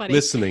 Funny.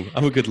 Listening.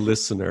 I'm a good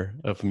listener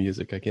of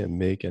music. I can't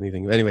make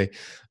anything. But anyway,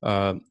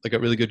 I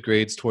got really good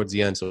grades towards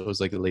the end. So it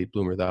was like a late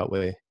bloomer that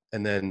way.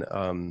 And then,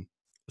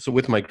 so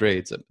with my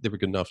grades, they were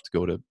good enough to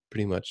go to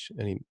pretty much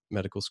any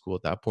medical school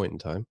at that point in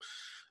time.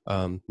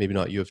 Maybe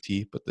not U of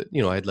T, but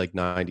I had like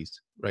 90s,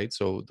 right?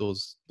 So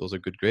those are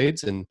good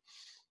grades. And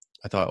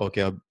I thought,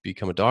 okay, I'll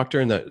become a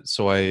doctor. And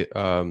so I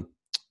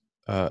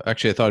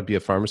thought I'd be a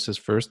pharmacist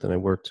first. And I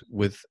worked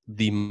with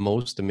the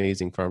most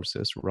amazing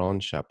pharmacist, Ron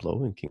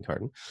Chaplow in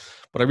Kincardine.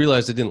 But I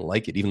realized I didn't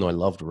like it, even though I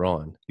loved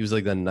Ron. He was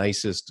like the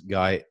nicest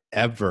guy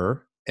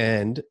ever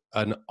and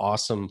an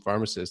awesome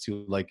pharmacist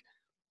who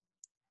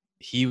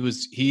he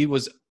was,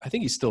 I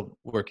think he's still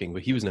working,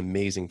 but he was an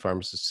amazing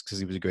pharmacist because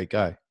he was a great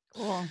guy.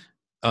 Cool.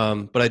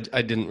 But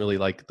I didn't really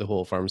like the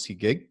whole pharmacy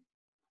gig.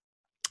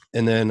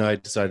 And then I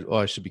decided,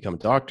 I should become a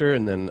doctor.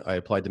 And then I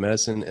applied to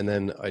medicine. And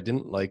then I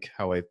didn't like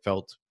how I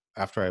felt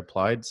after I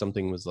applied.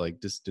 Something was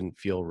this didn't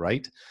feel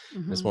right.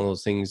 Mm-hmm. It's one of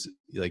those things,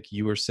 like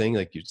you were saying,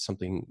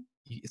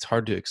 it's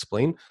hard to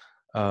explain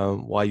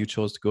why you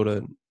chose to go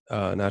to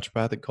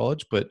naturopathic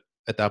college. But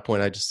at that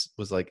point, I just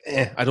was like,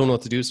 I don't know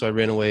what to do. So I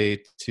ran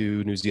away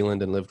to New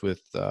Zealand and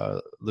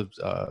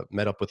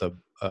met up with a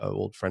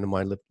old friend of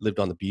mine, lived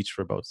on the beach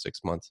for about 6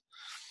 months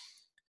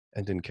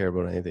and didn't care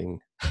about anything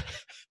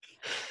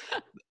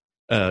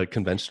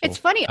conventional. It's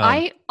funny.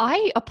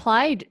 I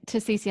applied to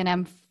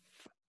CCNM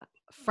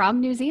from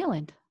New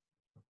Zealand.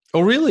 Oh,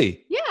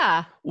 really?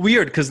 Yeah.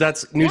 Weird, because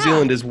New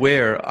Zealand is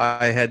where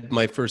I had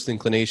my first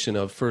inclination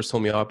of first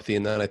homeopathy,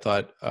 and then I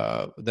thought,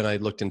 then I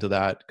looked into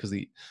that because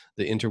the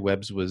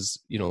interwebs was,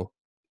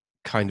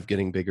 kind of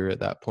getting bigger at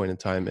that point in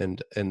time,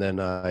 and then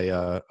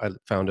I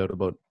found out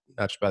about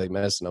naturopathic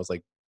medicine. I was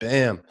like,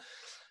 bam!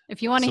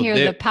 If you want to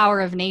hear the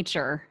power of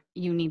nature,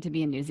 you need to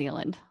be in New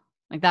Zealand.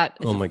 Like that.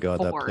 Oh my God,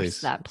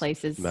 force. That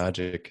place is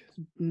magic.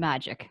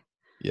 Magic.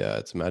 Yeah,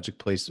 it's a magic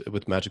place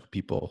with magic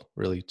people.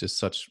 Really, just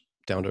such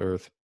down to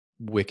earth,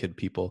 wicked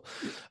people.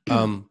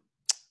 But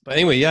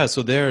anyway, yeah.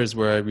 So there is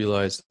where I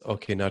realized,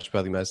 okay,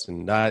 naturopathic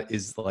medicine. That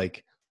is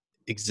like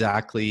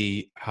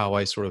exactly how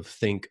I sort of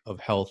think of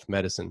health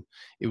medicine.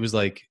 It was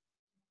like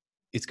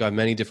it's got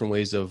many different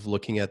ways of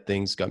looking at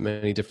things. Got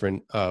many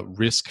different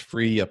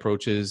risk-free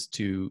approaches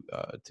to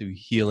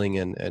healing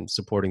and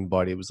supporting the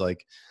body. It was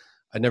like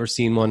I'd never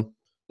seen one.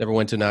 Never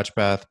went to a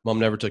naturopath. Mom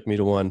never took me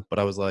to one. But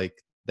I was like,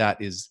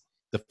 that is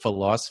the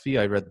philosophy.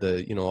 I read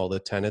all the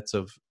tenets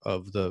of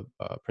the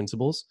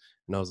principles,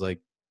 and I was like,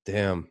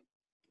 damn,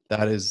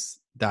 that is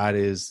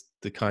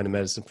the kind of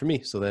medicine for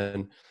me. So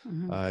then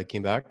I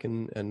came back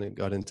and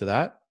got into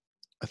that.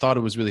 I thought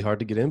it was really hard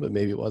to get in, but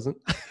maybe it wasn't.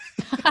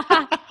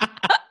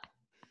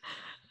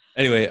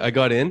 Anyway, I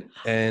got in,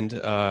 and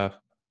I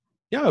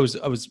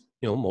was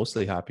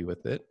mostly happy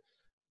with it.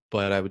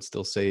 But I would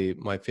still say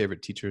my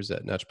favorite teachers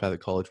at naturopathic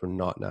college were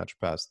not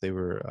naturopaths. They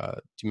were,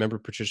 do you remember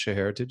Patricia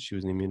Heritage? She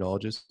was an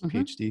immunologist,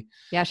 PhD.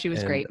 Yeah, she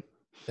was great.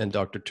 And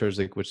Dr.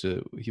 Terzic,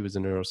 he was a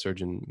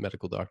neurosurgeon,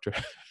 medical doctor.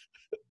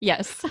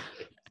 Yes.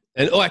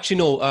 And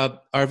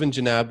Arvind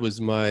Janab was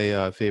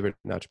my favorite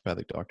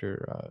naturopathic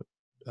doctor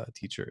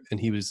teacher. And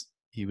he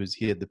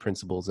had the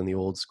principles and the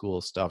old school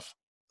stuff.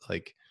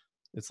 Like,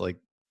 it's like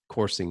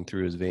coursing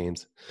through his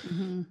veins.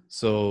 Mm-hmm.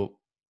 So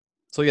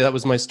yeah, that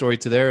was my story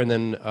to there. And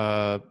then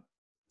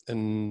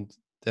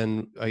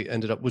I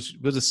ended up, was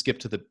a skip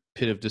to the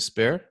pit of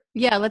despair.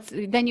 Yeah,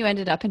 then you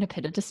ended up in a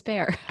pit of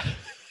despair.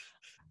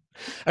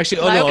 Actually,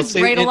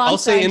 I'll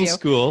say in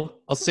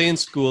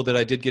school that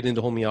I did get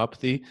into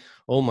homeopathy.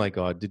 Oh my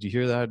God, did you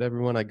hear that,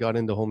 everyone? I got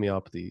into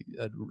homeopathy,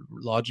 a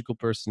logical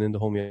person into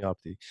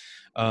homeopathy.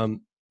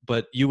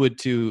 But you would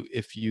too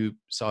if you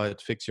saw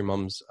it fix your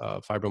mom's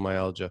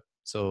fibromyalgia.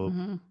 So,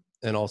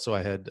 and also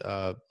I had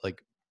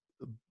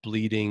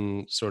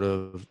bleeding sort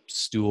of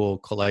stool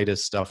colitis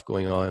stuff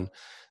going on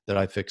that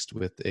I fixed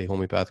with a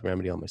homeopathic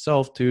remedy on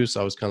myself too.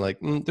 So I was kind of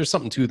like, there's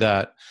something to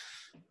that.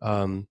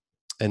 And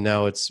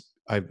now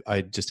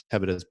I just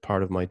have it as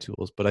part of my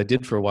tools, but I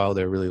did for a while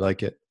there really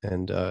like it.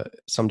 And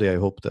someday I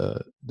hope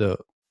the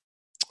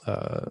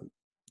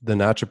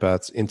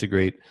naturopaths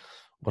integrate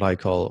what I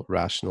call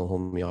rational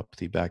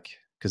homeopathy back,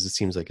 because it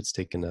seems like it's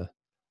taken a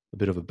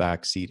bit of a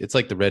back seat. It's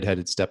like the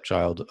redheaded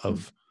stepchild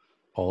of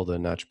all the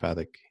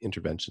naturopathic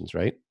interventions,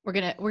 right? We're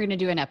gonna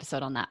do an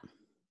episode on that.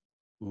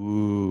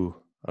 Ooh,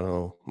 I don't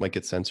know, might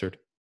get censored.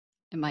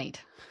 It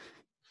might.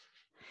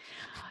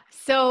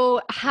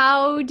 So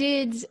how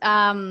did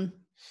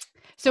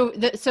so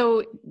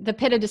the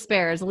pit of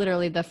despair is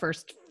literally the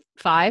first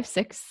 5,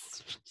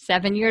 6,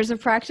 7 years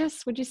of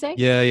practice, would you say?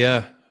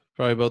 Yeah.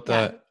 Probably about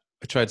Yeah. that.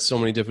 I tried so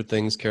many different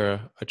things,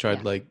 Kara. I tried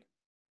Yeah. like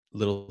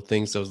little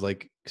things. I was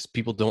like, because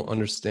people don't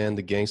understand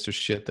the gangster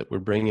shit that we're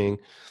bringing.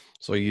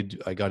 So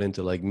I got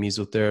into like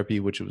mesotherapy,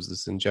 which was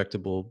this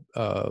injectable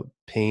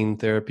pain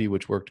therapy,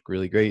 which worked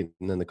really great.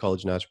 And then the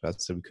college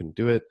naturopath said we couldn't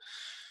do it.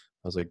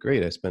 I was like,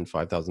 great. I spent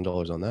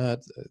 $5,000 on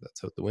that.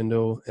 That's out the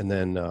window. And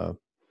then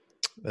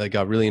I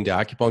got really into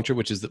acupuncture,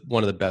 which is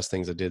one of the best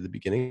things I did at the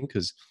beginning,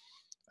 because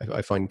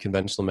I find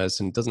conventional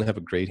medicine doesn't have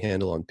a great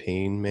handle on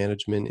pain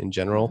management in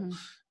general. Mhm.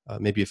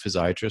 Maybe a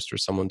physiatrist or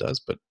someone does,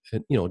 but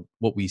you know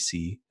what we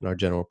see in our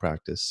general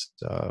practice,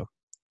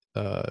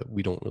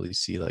 we don't really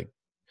see like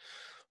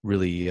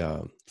really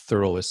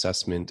thorough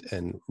assessment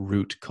and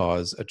root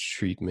cause a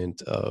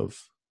treatment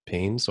of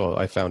pain. So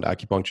I found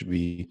acupuncture to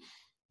be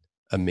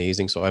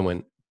amazing. So I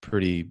went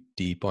pretty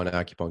deep on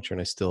acupuncture,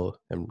 and I still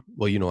am.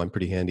 Well, you know, I'm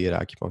pretty handy at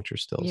acupuncture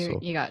still.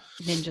 You got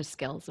ninja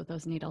skills with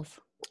those needles.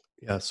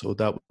 Yeah, so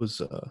that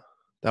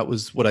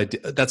was what I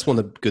did. That's one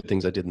of the good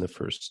things I did in the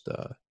first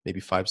maybe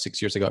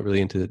 5-6 years. I got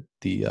really into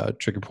the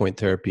trigger point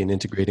therapy and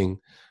integrating.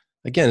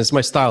 Again, it's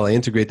my style. I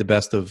integrate the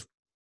best of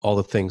all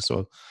the things.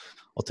 So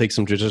I'll take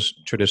some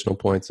traditional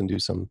points and do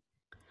some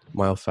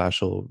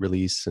myofascial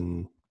release,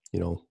 and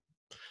you know,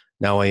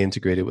 now I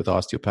integrate it with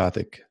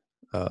osteopathic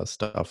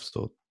stuff.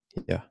 So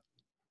yeah.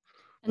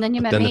 And then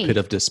you But met then me. the pit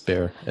of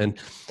despair, and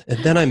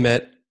then I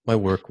met my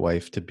work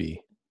wife to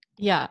be.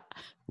 Yeah.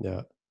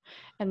 Yeah.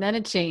 And then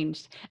it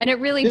changed. And it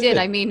really did.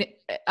 I mean,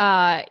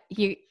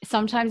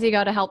 sometimes you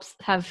got to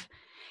have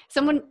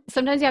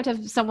sometimes you have to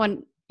have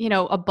someone, you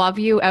know, above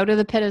you out of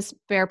the pit of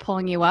despair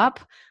pulling you up,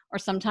 or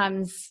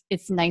sometimes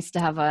it's nice to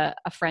have a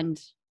friend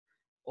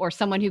or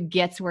someone who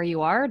gets where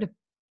you are to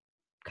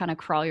kind of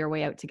crawl your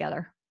way out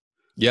together.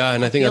 Yeah.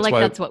 And I think feel that's like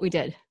why that's what we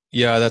did.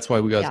 Yeah, that's why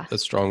we got a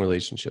strong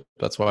relationship.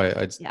 That's why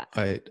Yeah.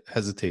 I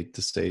hesitate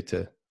to say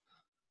to,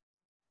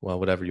 well,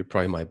 whatever, you're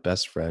probably my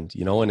best friend,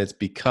 you know, and it's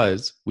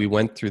because we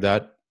went through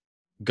that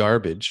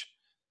garbage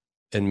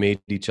and made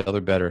each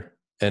other better.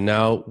 And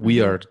now we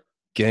Mhm. are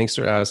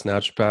gangster ass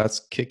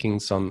naturopaths kicking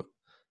some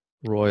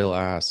royal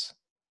ass.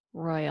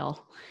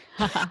 Royal.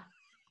 Oh,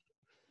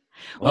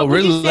 What we're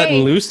would you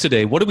letting say? loose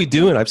today. What are we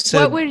doing? I've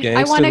said I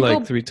gangster wanna like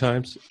go 3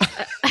 times.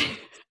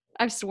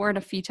 I've sworn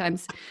a few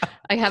times.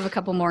 I have a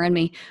couple more in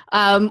me.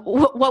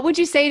 What would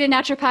you say to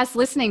naturopaths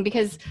listening?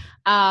 Because,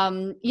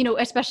 you know,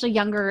 especially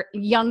younger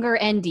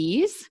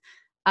NDs,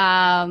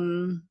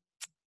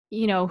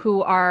 you know,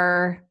 who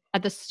are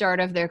at the start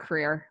of their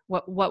career.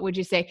 What would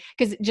you say?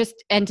 Because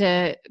and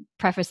to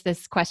preface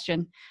this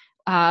question,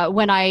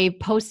 when I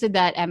posted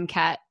that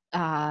MCAT,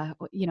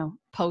 you know,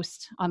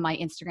 post on my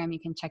Instagram,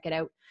 you can check it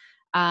out.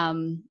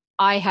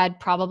 I had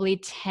probably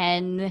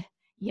 10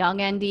 young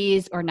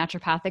NDs or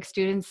naturopathic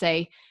students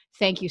say,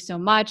 thank you so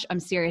much. I'm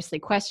seriously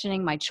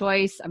questioning my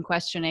choice. I'm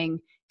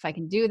questioning if I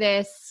can do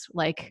this.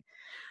 Like,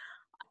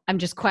 I'm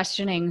just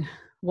questioning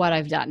what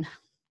I've done.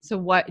 So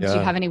do you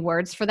have any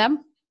words for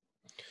them?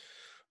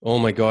 Oh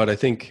my God. I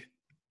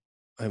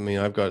mean,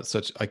 I've got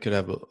I could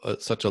have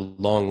such a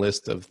long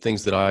list of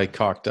things that I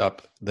cocked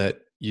up that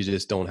you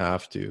just don't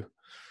have to,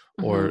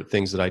 or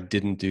things that I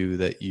didn't do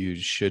that you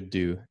should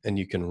do. And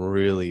you can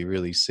really,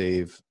 really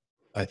save,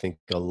 I think,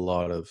 a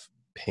lot of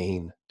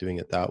pain doing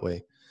it that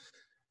way.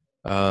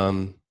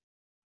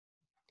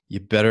 You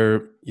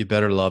better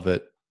love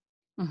it.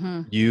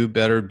 Mm-hmm. You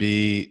better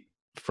be,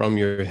 from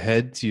your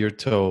head to your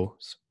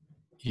toes,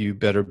 you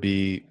better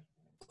be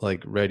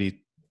like ready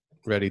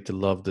to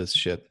love this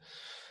shit.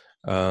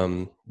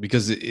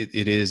 Because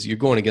it is, you're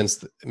going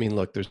against, I mean,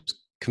 look, there's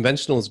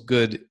conventional is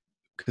good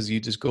because you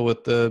just go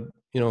with the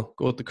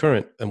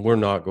current, and we're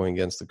not going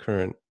against the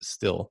current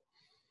still.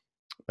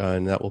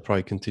 And that will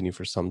probably continue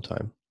for some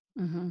time.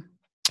 Mm-hmm.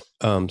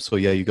 So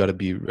yeah, you got to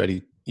be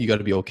ready. You got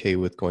to be okay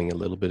with going a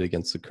little bit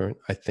against the current,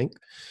 I think,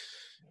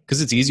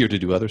 because it's easier to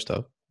do other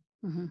stuff.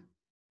 Mm-hmm.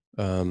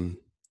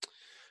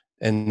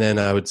 And then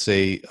I would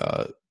say,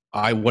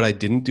 what I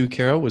didn't do,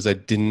 Kara, was I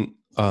didn't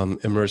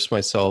immerse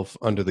myself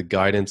under the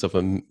guidance of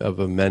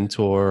a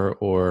mentor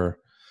or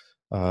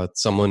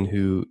someone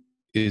who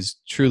is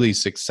truly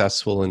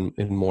successful in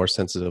more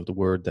senses of the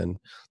word than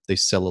they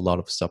sell a lot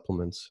of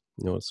supplements.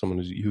 You know, someone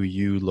who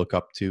you look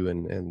up to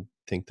and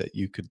think that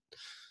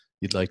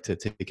you'd like to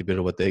take a bit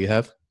of what they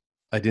have.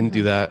 I didn't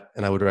do that,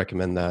 and I would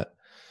recommend that.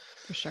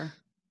 For sure.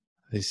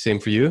 Same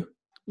for you?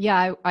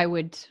 Yeah, I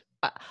would.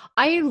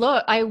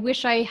 I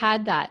wish I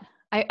had that.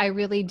 I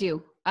really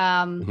do.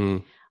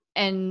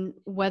 And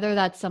whether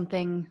that's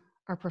something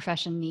our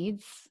profession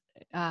needs,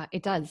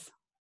 it does,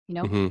 you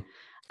know?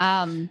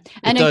 And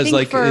it does.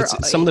 I think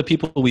it's some of the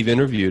people we've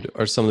interviewed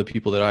are some of the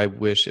people that I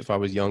wish, if I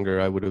was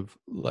younger, I would have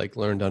like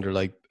learned under,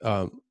 like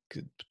the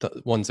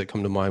ones that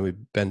come to mind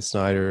with Ben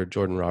Snyder,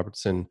 Jordan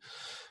Robertson,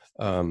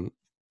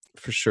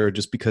 for sure,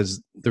 just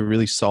because they're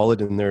really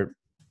solid in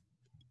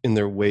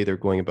their way they're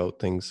going about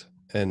things,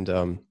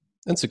 and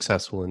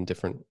successful in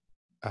different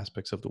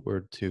aspects of the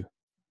word too.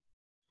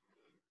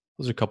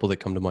 Those are a couple that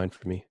come to mind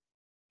for me.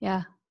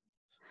 Yeah.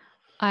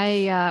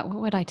 What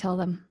would I tell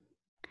them?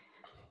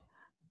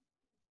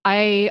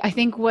 I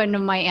think one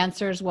of my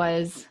answers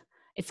was,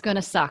 it's going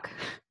to suck,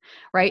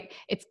 right?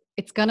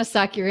 It's going to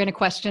suck. You're going to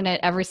question it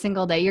every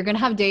single day. You're going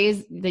to have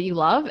days that you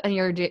love, and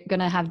you're going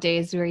to have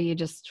days where you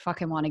just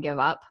fucking want to give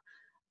up.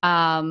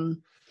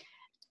 And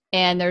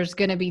there's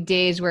going to be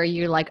days where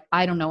you're like,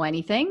 I don't know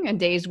anything, and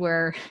days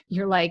where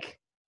you're like,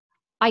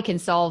 I can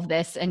solve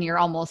this, and you're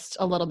almost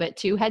a little bit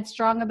too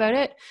headstrong about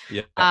it.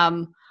 Yeah.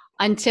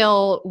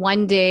 Until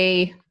one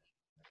day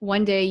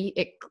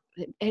it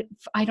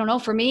I don't know,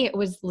 for me, it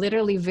was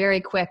literally very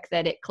quick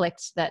that it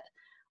clicked that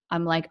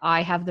I'm like,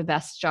 I have the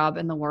best job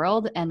in the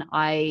world, and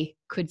I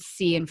could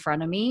see in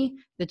front of me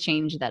the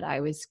change that I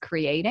was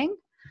creating.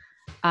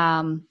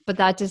 But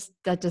that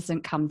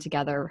doesn't come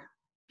together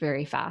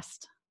very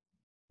fast.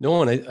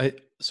 No, and I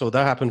so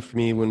that happened for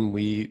me when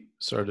we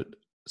started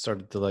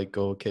to like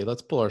go, okay,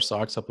 let's pull our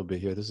socks up a bit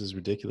here. This is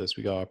ridiculous.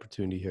 We got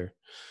opportunity here.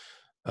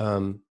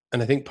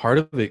 And I think part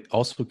of it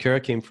also, Kara,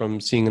 came from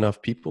seeing enough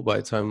people by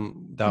the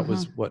time that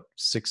was what,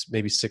 6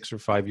 or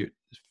 5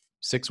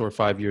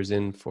 years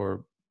in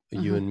for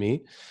you and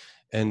me.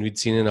 And we'd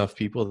seen enough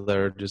people that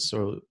are just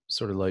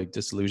sort of like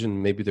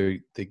disillusioned.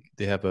 Maybe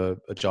they have a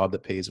job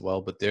that pays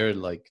well, but they're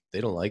like,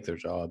 they don't like their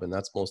job, and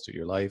that's most of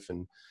your life.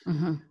 And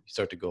you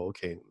start to go,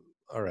 okay,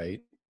 all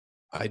right,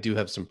 I do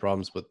have some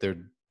problems, but they're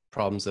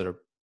problems that are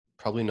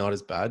probably not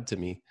as bad to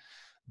me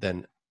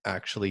than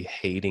actually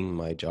hating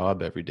my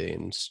job every day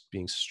and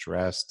being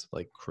stressed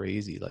like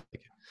crazy. Like I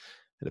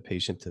had a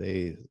patient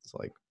today, it's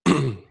like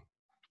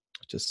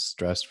just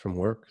stressed from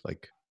work.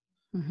 Like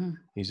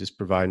he's just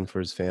providing for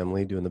his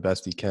family, doing the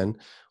best he can.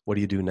 What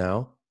do you do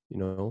now? You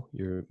know,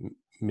 you're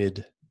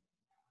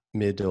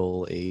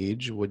middle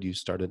age. What do you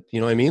started? You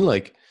know what I mean?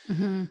 Like,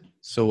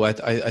 so I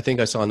think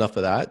I saw enough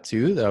of that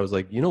too, that I was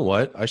like, you know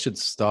what? I should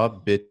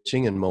stop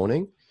bitching and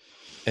moaning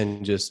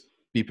and just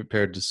be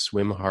prepared to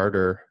swim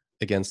harder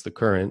against the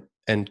current.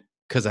 And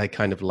because I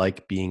kind of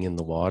like being in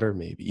the water,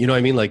 maybe, you know what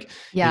I mean? Like,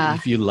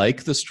 if you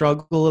like the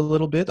struggle a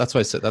little bit, that's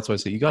why I said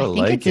you gotta like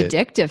it. I think it's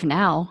addictive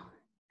now.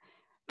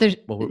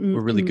 Well,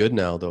 we're really good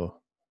now, though.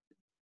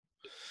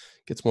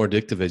 It gets more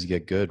addictive as you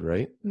get good,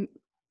 right? Don't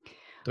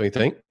you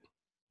think?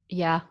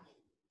 Yeah.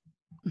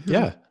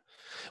 Yeah.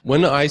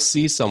 When you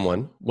see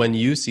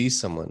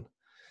someone,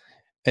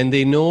 and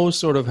they know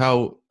sort of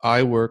how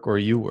I work or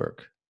you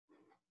work,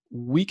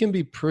 we can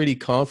be pretty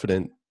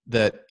confident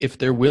that if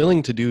they're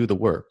willing to do the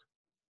work,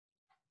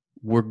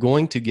 we're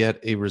going to get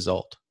a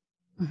result.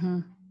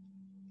 And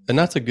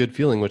that's a good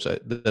feeling,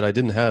 that I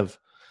didn't have.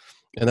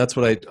 And that's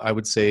what I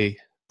would say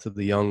to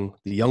the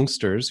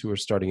youngsters who are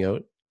starting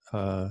out,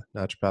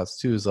 naturopaths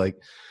too, is like,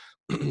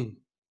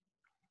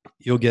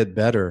 you'll get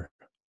better,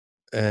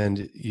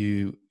 and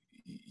you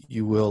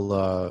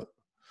will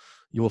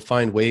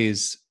find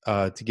ways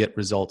to get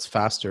results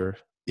faster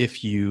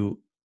if you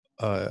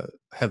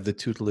have the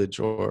tutelage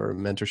or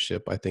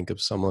mentorship, I think,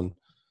 of someone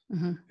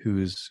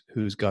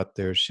who's got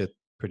their shit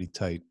pretty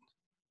tight.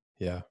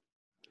 Yeah,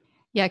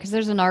 because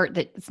there's an art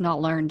that's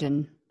not learned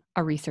in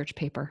a research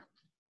paper.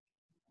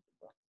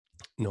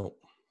 No,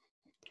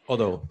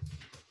 although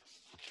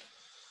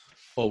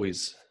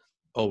always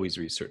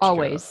research.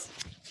 Always.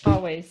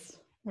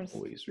 Where's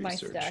Always my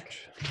research. stack.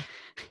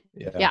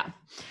 Yeah.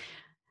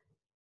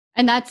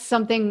 And that's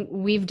something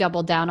we've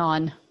doubled down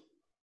on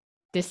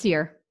this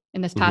year.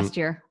 In this past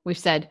year, we've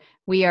said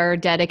we are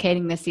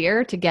dedicating this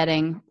year to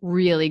getting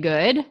really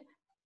good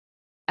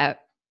at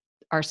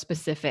our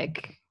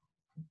specific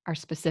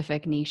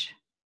niche.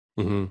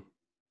 Do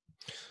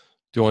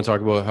you want to talk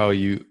about how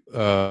you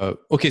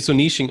okay, so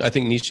niching, I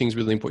think niching is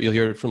really important. You'll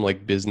hear it from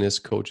like business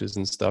coaches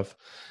and stuff.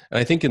 And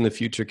I think in the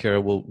future,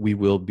 Kara, we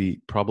will be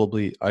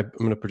probably, I'm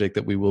going to predict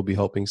that we will be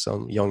helping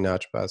some young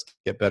naturopaths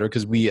get better,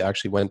 because we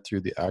actually went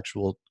through the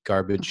actual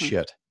garbage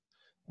shit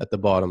at the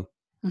bottom.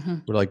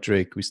 We're like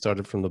Drake, we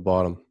started from the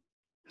bottom,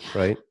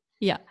 right?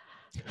 Yeah.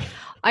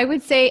 I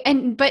would say,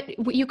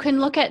 but you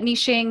can look at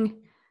niching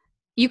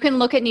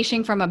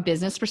from a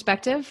business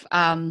perspective.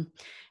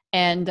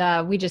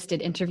 And we just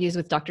did interviews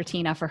with Dr.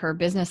 Tina for her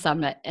business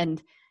summit.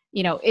 And,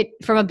 you know,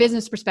 from a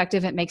business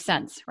perspective, it makes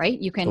sense, right?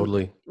 You can,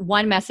 totally.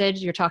 One message,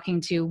 you're talking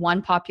to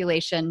one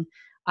population.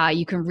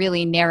 You can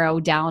really narrow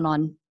down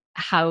on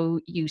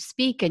how you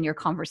speak and your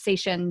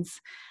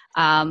conversations,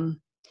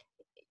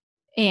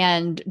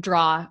 and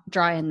draw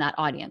in that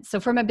audience. So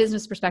from a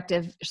business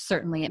perspective,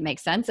 certainly it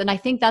makes sense. And I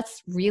think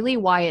that's really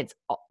why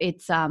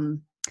it's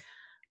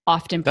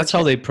often that's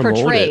how they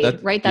promote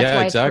it, right? That's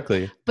why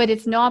exactly. But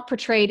it's not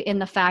portrayed in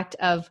the fact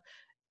of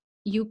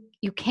you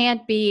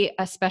can't be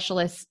a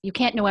specialist. You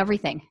can't know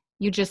everything.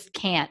 You just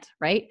can't,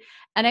 right?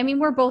 And I mean,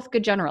 we're both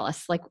good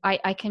generalists. Like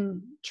I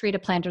can treat a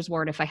plantar's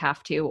wart if I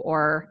have to,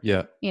 or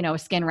you know, a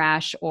skin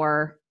rash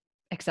or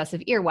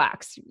excessive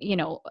earwax. You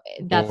know,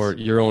 or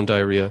your own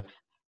diarrhea.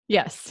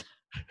 Yes,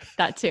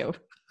 that too.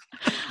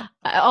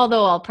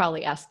 Although I'll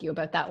probably ask you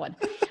about that one.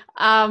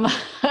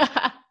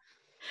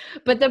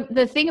 But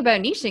the thing about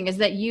niching is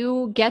that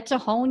you get to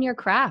hone your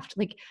craft.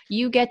 Like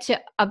you get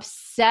to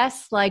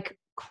obsess like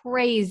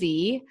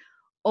crazy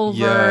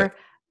over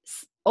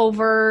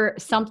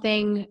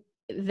something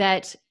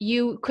that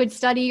you could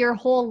study your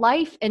whole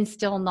life and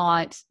still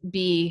not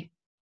be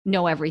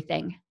know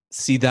everything.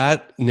 See,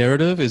 that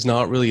narrative is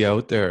not really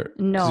out there.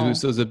 No.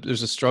 So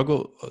there's a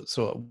struggle.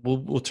 So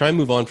we'll try and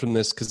move on from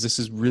this because this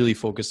is really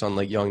focused on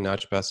like young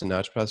naturopaths and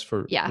naturopaths.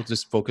 We'll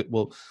just focus.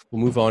 We'll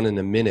move on in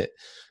a minute.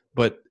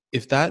 But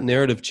if that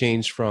narrative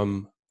changed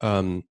from,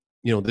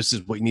 this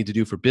is what you need to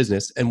do for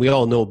business, and we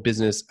all know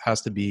business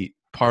has to be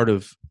part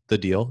of the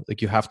deal.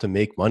 Like you have to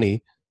make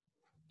money.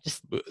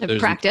 Just to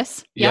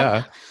practice.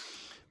 Yeah.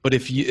 But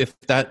if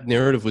that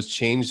narrative was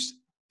changed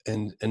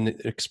and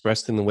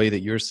expressed in the way that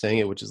you're saying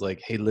it, which is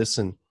like, hey,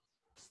 listen,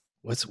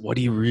 what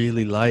do you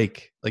really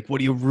like? Like, what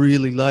do you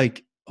really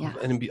like? Yeah.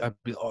 I'd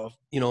be,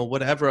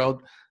 whatever.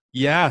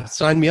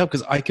 Sign me up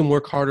because I can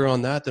work harder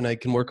on that than I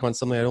can work on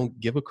something I don't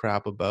give a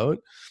crap about.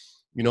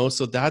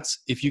 So that's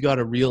if you got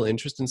a real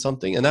interest in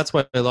something. And that's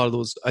why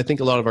I think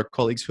a lot of our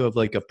colleagues who have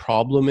like a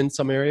problem in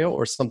some area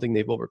or something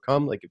they've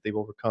overcome, like if they've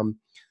overcome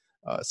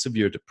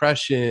severe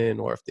depression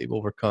or if they've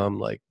overcome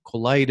like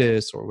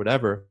colitis or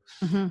whatever,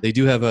 they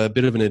do have a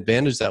bit of an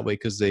advantage that way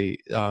because they,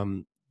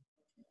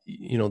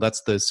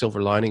 that's the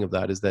silver lining of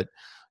that is that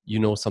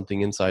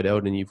something inside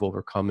out and you've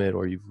overcome it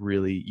or you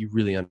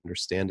really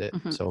understand it.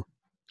 So,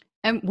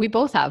 and we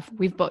both have.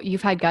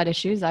 You've had gut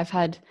issues. I've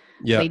had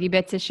lady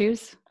bits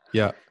issues.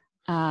 Yeah.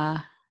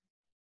 I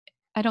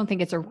don't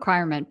think it's a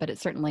requirement, but it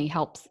certainly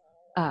helps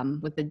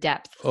with the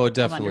depth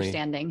of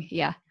understanding.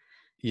 Yeah.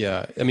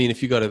 Yeah. I mean,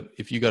 if you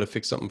gotta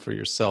fix something for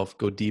yourself,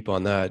 go deep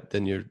on that,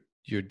 then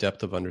your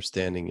depth of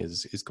understanding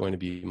is going to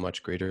be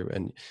much greater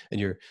and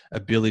your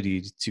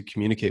ability to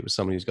communicate with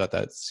somebody who's got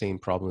that same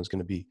problem is going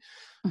to be,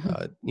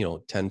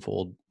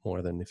 tenfold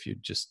more than if you're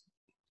just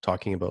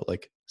talking about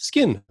like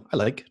skin. I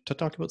like to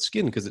talk about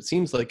skin because it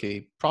seems like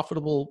a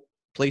profitable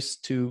place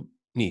to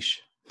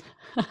niche.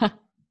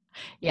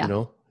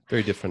 Yeah.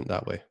 Very different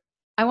that way.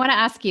 I want to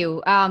ask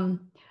you,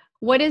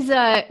 what does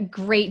a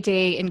great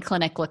day in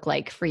clinic look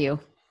like for you?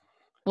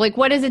 Like,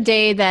 what is a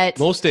day that...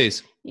 Most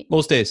days.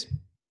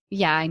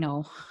 Yeah, I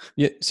know.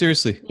 Yeah,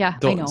 seriously. Yeah,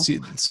 I know. See,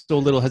 so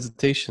little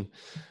hesitation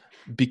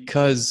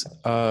because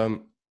I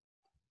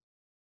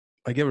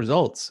get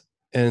results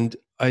and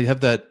I have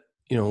that,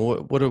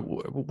 what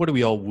are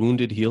we all,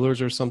 wounded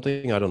healers or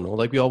something? I don't know.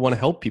 Like we all want to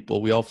help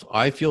people.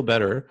 I feel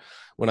better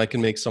when I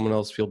can make someone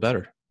else feel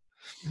better.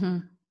 Mm-hmm.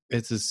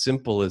 It's as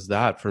simple as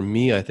that for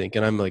me, I think.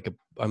 And I'm like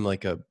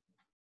a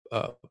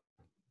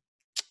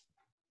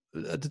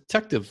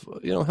detective,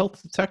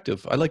 health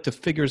detective. I like to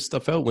figure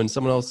stuff out when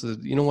someone else is,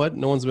 no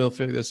one's able to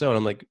figure this out.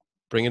 I'm like,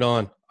 bring it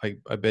on. I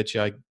bet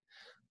you I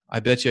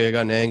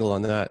got an angle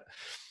on that.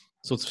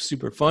 So it's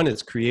super fun.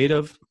 It's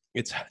creative.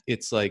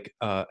 It's like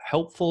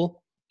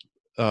helpful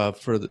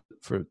for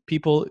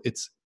people.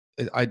 It's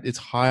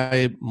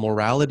high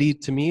morality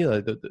to me.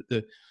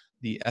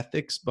 The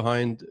ethics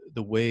behind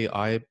the way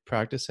I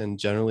practice, and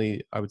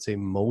generally, I would say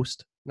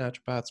most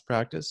naturopaths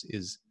practice,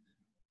 is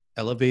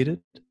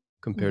elevated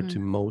compared to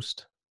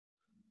most.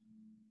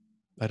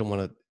 I don't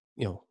want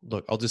to,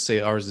 look, I'll just say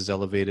ours is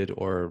elevated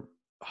or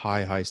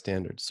high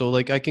standard. So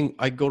like I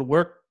go to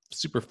work,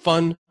 super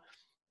fun,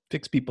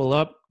 fix people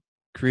up,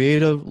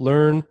 creative,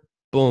 learn,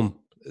 boom.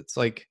 It's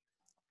like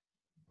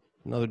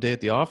another day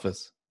at the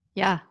office.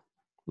 Yeah.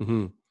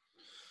 Mm-hmm.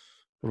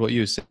 What about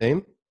you?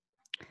 Same?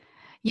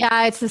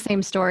 Yeah, it's the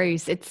same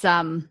stories. It's,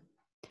 and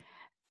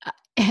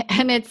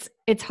it's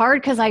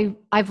hard because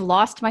I've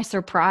lost my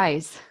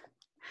surprise.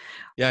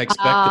 Yeah, I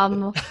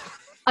expected it.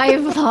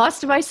 I've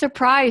lost my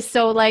surprise.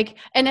 So like,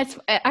 and it's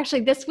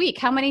actually this week,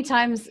 how many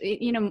times,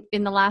 in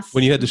the last...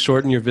 When you had to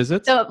shorten your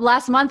visits? So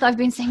last month I've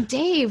been saying,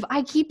 Dave,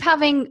 I keep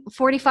having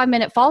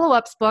 45-minute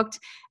follow-ups booked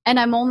and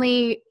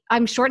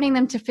I'm shortening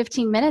them to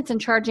 15 minutes and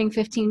charging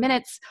 15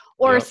 minutes.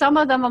 Or some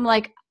of them I'm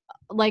like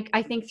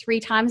I think 3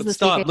 times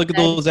this week. Look at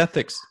those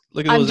ethics.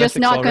 I'm just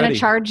not going to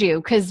charge you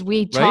because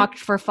we talked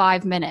for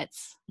 5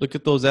 minutes. Look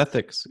at those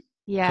ethics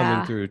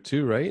coming through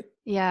too, right?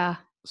 Yeah.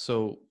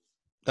 So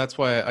that's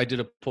why I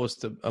did a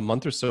post a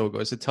month or so ago.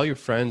 I said, tell your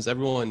friends,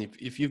 everyone,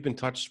 if you've been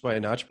touched by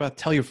a naturopath,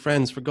 tell your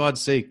friends, for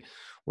God's sake.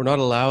 We're not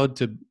allowed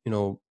to,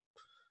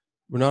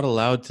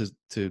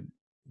 to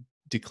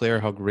declare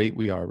how great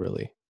we are,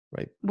 really.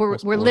 Right. We're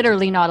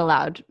literally not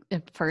allowed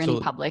for any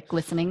public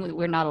listening.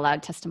 We're not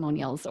allowed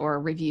testimonials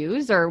or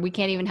reviews, or we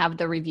can't even have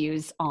the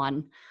reviews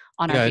on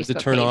our Facebook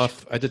page.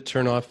 I had to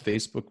turn off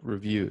Facebook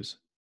reviews.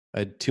 I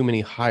had too many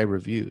high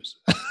reviews.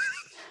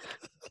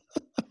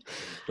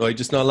 No, you're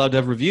just not allowed to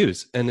have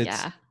reviews, and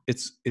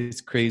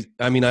it's crazy.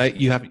 I mean,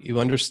 you have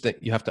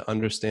to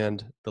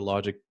understand the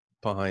logic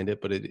behind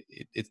it, but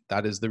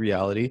that is the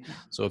reality.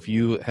 So if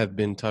you have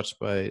been touched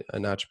by a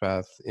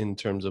naturopath in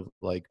terms of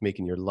like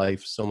making your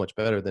life so much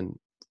better, then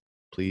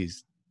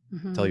please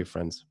tell your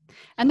friends.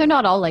 And they're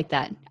not all like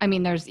that. I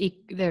mean,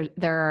 there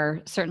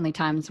are certainly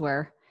times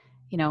where,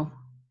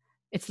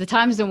 it's the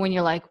times when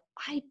you're like,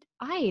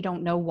 I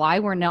don't know why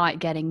we're not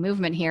getting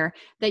movement here,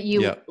 that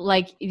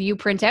you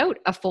print out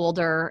a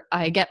folder.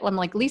 I'm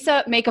like,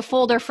 Lisa, make a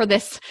folder for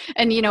this.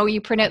 And, you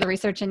print out the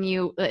research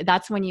and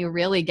that's when you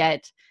really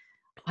get,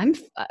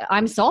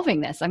 I'm solving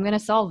this. I'm going to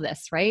solve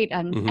this. Right.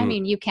 And I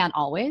mean, you can't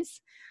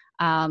always,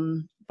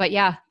 but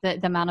yeah, the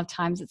amount of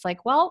times it's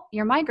like, well,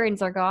 your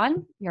migraines are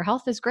gone. Your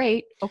health is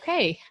great.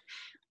 Okay.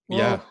 Well,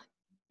 Yeah.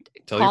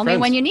 Tell call your me when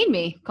friends. you need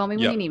me. Call me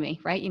when Yep. you need me,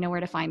 right? You know where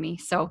to find me.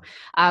 So,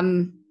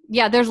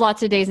 yeah, there's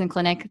lots of days in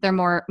clinic. They're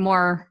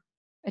more,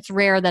 it's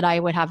rare that I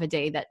would have a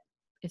day that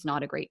is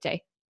not a great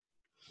day.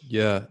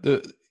 Yeah.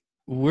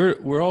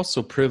 We're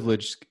also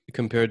privileged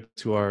compared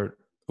to our,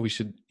 we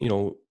should,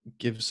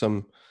 give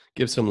some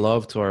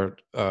love to our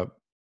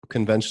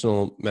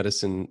conventional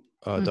medicine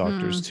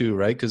doctors too,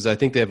 right? Because I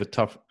think they have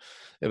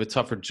a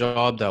tougher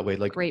job that way.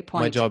 Like Great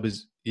my point. job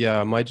is,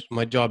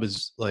 my job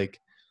is like,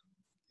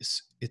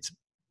 it's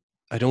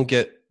I don't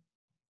get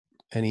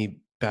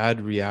any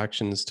bad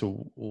reactions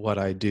to what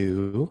I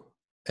do.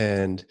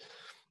 And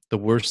the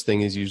worst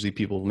thing is usually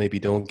people maybe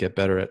don't get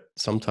better at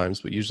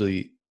sometimes, but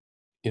usually,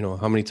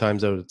 how many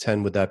times out of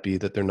 10 would that be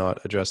that they're not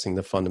addressing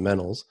the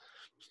fundamentals,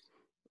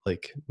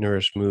 like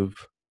nourish,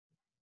 move,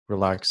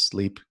 relax,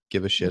 sleep,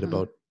 give a shit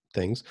about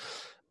things.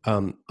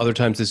 Other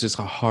times it's just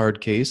a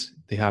hard case.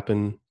 They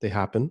happen.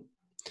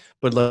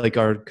 But like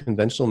our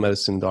conventional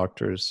medicine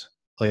doctors,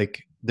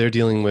 like they're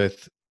dealing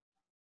with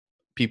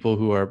people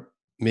who are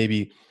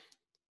maybe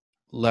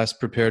less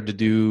prepared to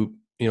do,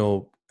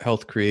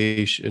 health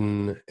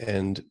creation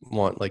and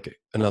want like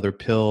another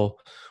pill,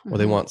 or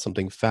they want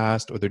something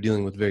fast, or they're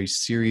dealing with very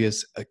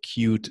serious,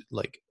 acute,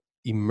 like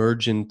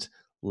emergent,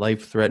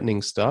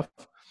 life-threatening stuff.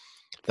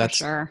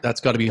 That's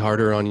got to be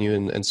harder on you.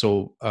 And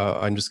so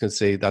I'm just going to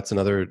say that's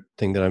another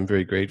thing that I'm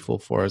very grateful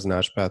for as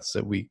naturopaths,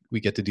 that we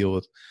get to deal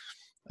with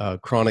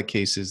chronic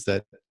cases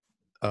that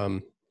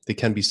they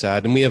can be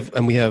sad. And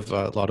we have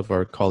a lot of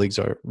our colleagues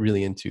are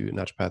really into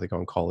naturopathic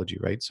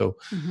oncology, right? So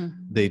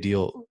they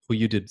deal, well,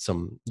 you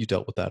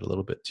dealt with that a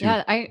little bit too.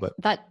 Yeah,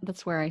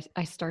 that's where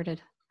I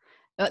started.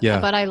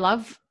 Yeah. But I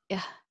love,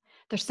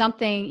 there's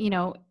something,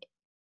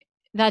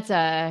 that's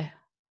an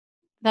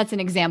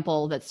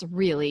example that's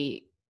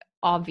really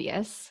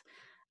obvious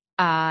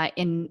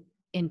in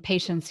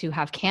patients who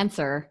have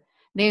cancer.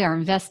 They are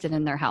invested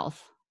in their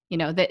health,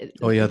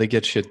 they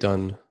get shit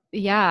done.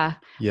 Yeah.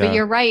 But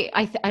you're right.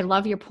 I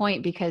love your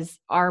point, because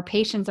our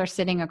patients are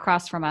sitting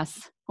across from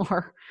us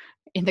or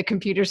in the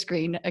computer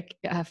screen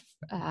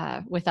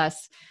with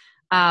us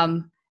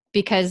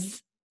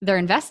because they're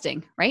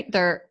investing, right?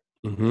 They're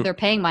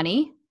paying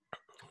money.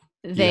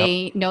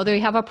 They know they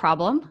have a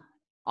problem.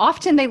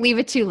 Often they leave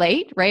it too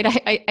late, right?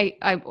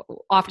 I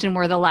often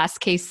were the last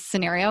case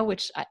scenario,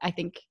 which I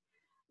think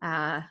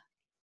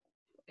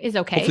is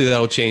okay. Hopefully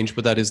that'll change,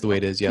 but that is the way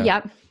it is.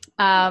 Yeah.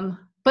 Yeah.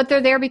 But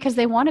they're there because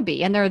they want to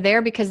be, and they're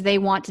there because they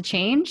want to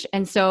change.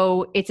 And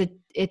so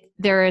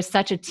there is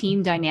such a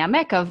team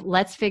dynamic of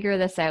let's figure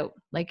this out.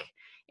 Like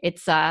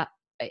it's a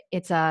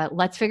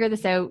let's figure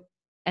this out.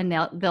 And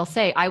they'll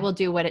say, I will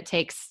do what it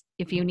takes.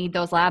 If you need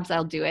those labs,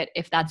 I'll do it.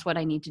 If that's what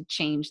I need to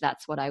change,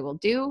 that's what I will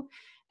do.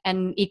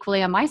 And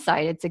equally on my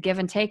side, it's a give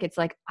and take. It's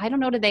like, I don't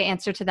know the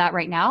answer to that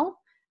right now,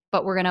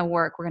 but we're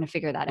going to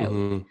figure that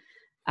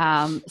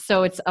out.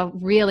 So it's a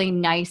really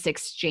nice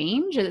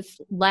exchange. It's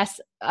less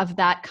of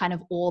that kind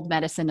of old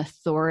medicine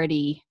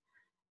authority.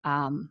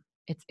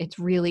 It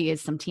really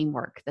is some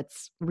teamwork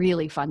that's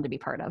really fun to be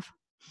part of.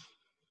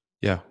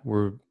 Yeah,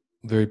 we're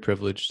very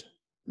privileged.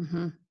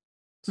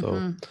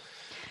 So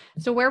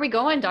where are we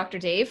going, Dr.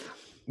 Dave?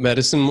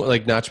 Medicine,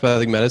 like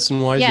naturopathic medicine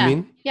wise, you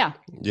mean? Yeah.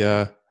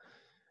 Yeah.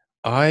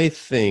 I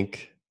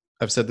think,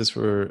 I've said this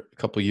for a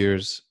couple of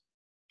years,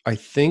 I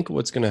think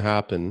what's going to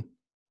happen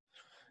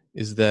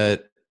is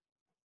that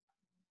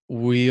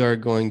we are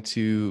going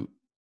to,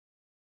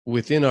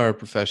 within our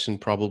profession,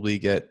 probably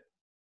get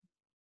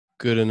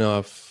good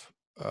enough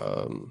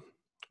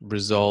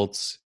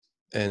results,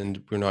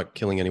 and we're not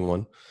killing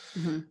anyone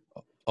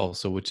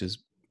also, which is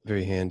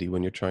very handy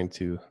when you're trying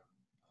to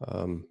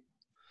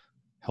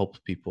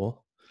help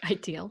people.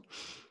 Ideal.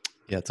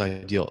 Yeah, it's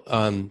ideal.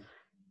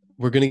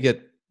 We're going to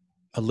get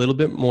a little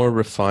bit more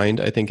refined,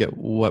 I think, at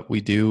what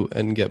we do,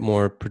 and get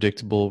more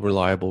predictable,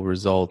 reliable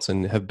results,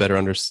 and have better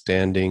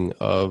understanding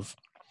of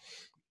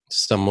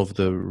some of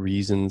the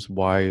reasons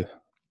why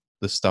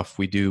the stuff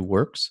we do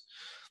works,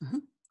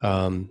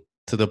 to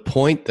the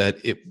point that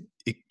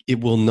it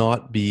will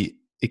not be,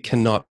 it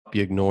cannot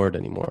be ignored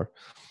anymore.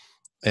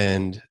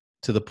 And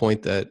to the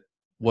point that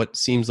what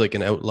seems like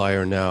an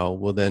outlier now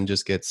will then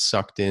just get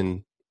sucked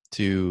in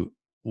to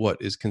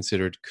what is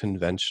considered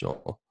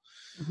conventional.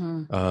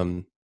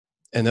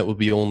 And that will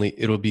be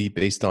it'll be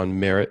based on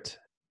merit,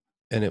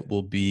 and it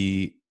will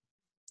be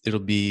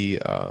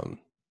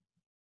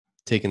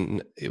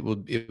taken, it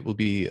will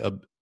be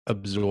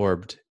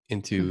absorbed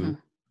into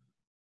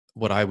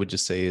what I would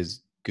just say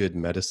is good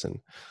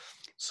medicine.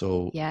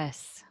 So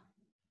yes,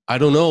 I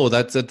don't know.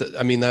 That's a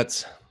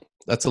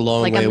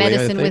long like way a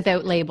medicine away,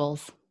 without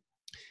labels.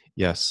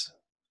 Yes,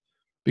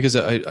 because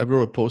I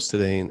wrote a post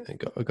today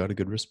and I got a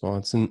good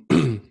response, and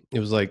it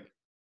was like,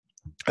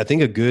 I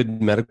think a good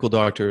medical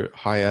doctor,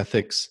 high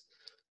ethics,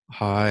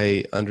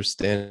 high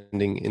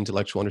understanding,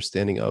 intellectual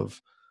understanding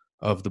of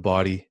the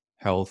body,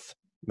 health,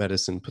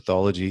 medicine,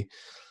 pathology,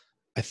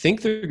 I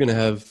think they're going to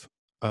have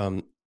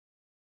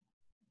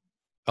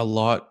a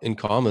lot in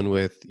common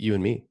with you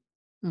and me.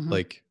 Mhm.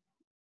 Like,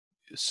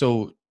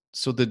 so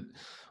that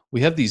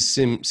we have these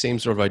same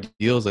sort of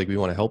ideals. Like, we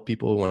want to help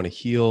people, we want to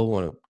heal,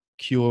 want to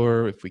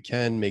cure if we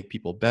can, make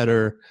people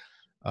better,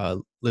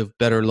 live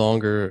better,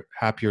 longer,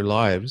 happier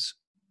lives.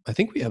 I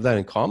think we have that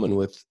in common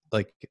with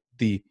like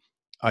the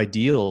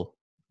ideal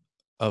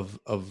of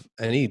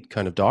any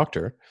kind of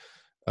doctor.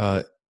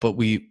 But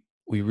we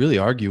really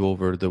argue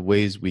over the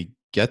ways we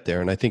get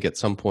there. And I think at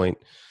some point,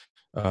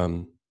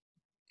 um,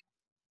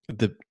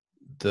 the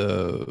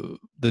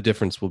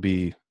difference will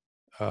be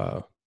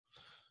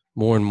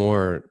more and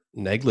more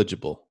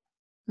negligible.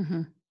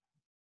 Mhm.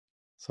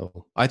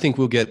 So I think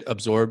we'll get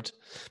absorbed.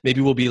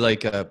 Maybe we'll be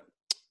like a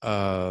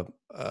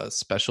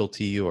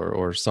specialty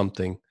or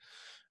something.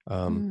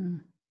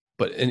 Mm.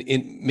 But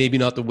in maybe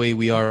not the way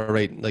we are,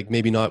 right? Like,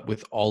 maybe not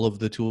with all of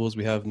the tools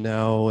we have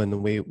now and the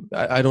way,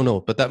 I don't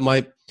know. But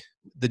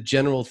the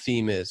general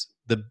theme is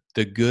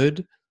the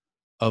good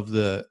of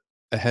the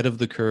ahead of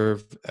the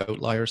curve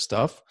outlier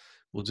stuff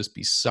will just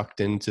be sucked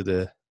into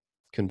the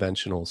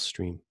conventional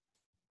stream.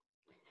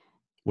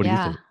 What do you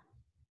Yeah.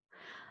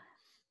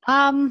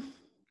 think?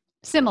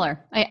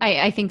 Similar.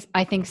 I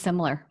think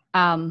similar.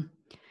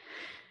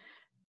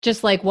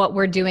 Just like what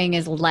we're doing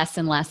is less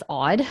and less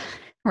odd,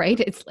 right?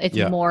 It's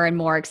Yeah. more and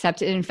more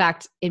accepted. In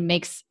fact, it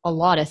makes a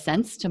lot of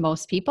sense to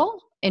most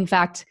people. In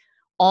fact,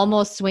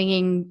 almost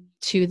swinging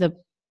to the,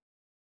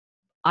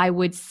 I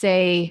would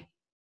say,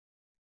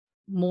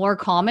 more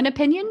common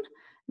opinion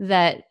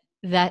that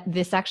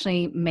this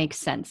actually makes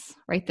sense,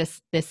 right?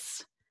 This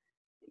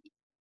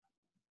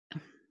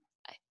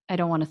I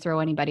don't want to throw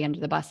anybody under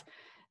the bus.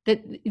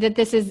 That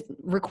this is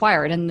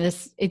required, and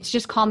this, it's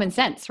just common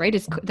sense, right?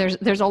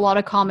 There's a lot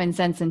of common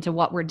sense into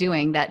what we're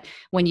doing, that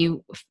when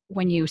you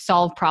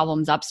solve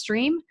problems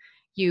upstream,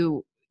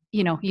 you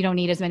don't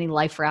need as many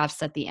life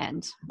rafts at the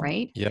end,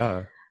 right?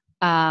 Yeah.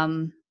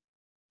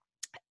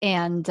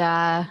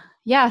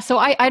 So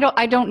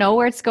I don't know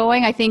where it's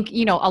going. I think,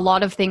 a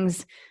lot of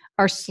things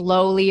are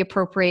slowly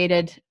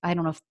appropriated. I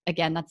don't know if,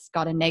 again, that's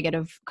got a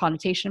negative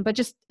connotation, but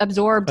just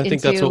absorbed I think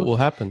into, that's what will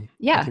happen.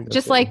 yeah,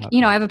 just like,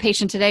 I have a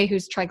patient today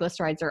whose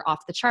triglycerides are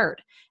off the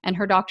chart, and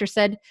her doctor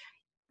said,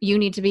 you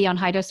need to be on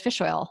high dose fish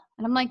oil.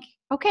 And I'm like,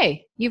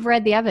 okay, you've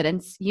read the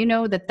evidence. You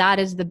know that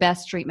is the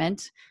best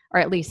treatment, or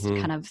at least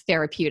kind of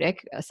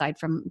therapeutic, aside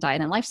from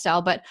diet and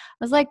lifestyle. But I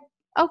was like,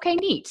 okay,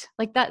 neat.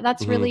 Like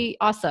that's really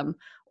awesome.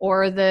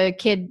 Or the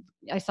kid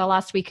I saw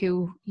last week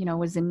who,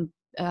 was in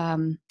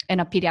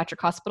a pediatric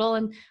hospital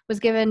and was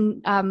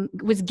given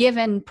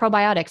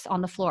probiotics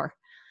on the floor.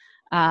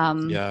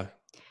 Yeah.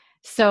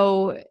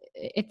 So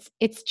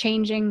it's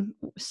changing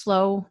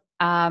slow.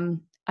 I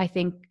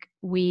think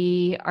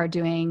we are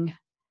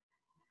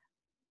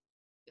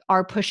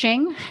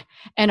pushing,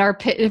 and our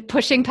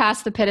pushing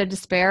past the pit of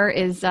despair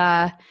is,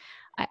 I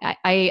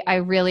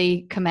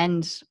really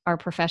commend our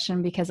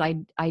profession, because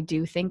I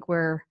do think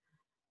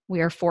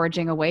we are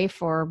forging a way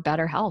for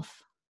better health.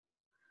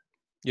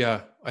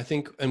 Yeah, I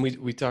think, and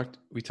we talked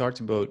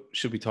about,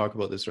 should we talk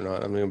about this or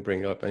not? I'm going to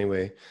bring it up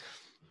anyway.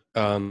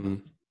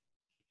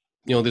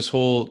 This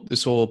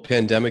whole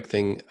pandemic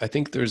thing, I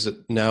think there's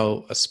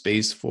now a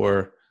space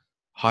for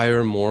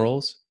higher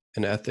morals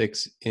and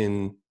ethics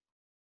in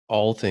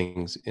all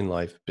things in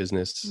life,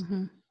 business,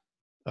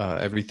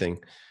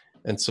 everything.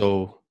 And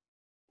so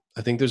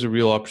I think there's a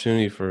real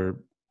opportunity for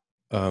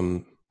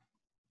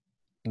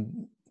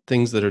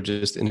things that are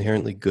just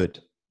inherently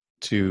good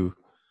to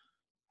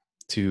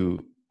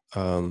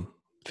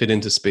fit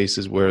into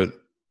spaces where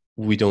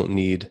we don't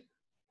need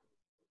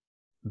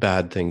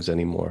bad things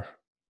anymore.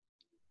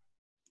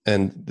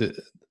 And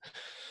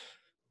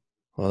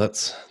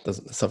that's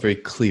not very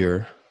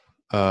clear.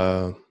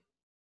 But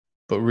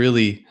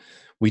really,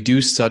 we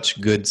do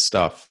such good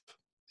stuff,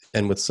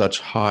 and with such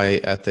high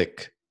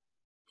ethic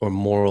or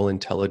moral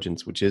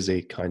intelligence, which is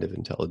a kind of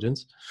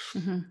intelligence,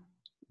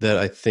 that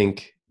I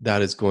think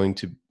that is going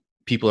to,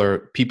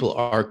 people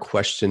are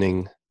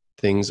questioning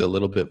things a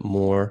little bit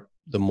more,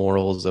 the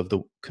morals of the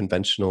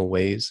conventional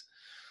ways,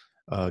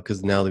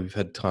 because now that we've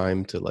had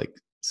time to like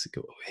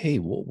go, hey,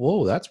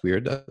 whoa, that's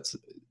weird.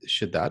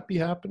 Should that be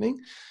happening?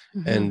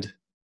 And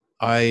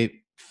I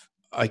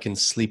can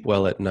sleep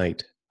well at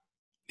night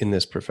in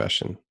this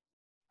profession.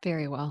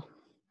 Very well.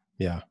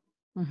 Yeah.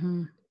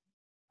 And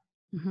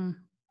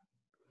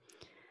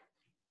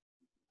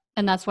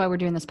that's why we're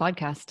doing this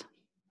podcast.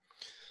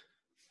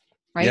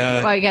 Right. Yeah.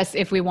 Well, I guess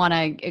if we want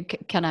to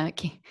kind of,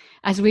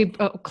 as we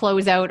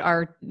close out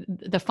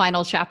the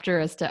final chapter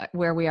as to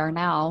where we are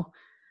now,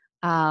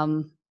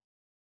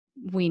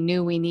 we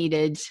knew we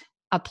needed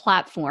a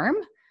platform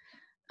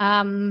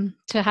to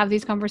have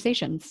these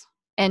conversations,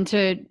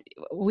 and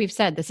we've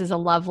said this is a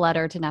love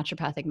letter to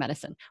naturopathic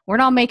medicine. We're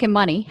not making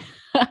money,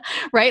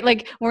 right?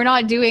 Like, we're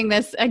not doing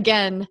this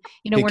again.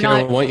 Hey,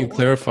 Carol, why don't you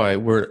clarify?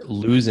 We're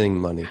losing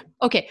money.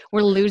 Okay,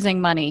 we're losing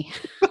money.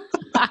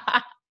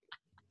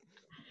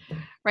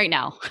 Right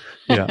now.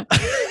 Yeah.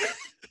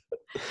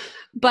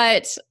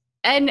 But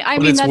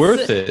it's that's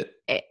worth it.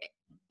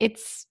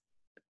 It's,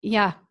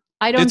 yeah.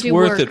 I don't it's do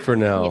worth work. it for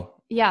now.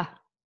 Yeah.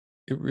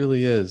 It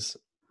really is.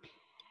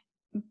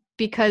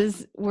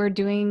 Because we're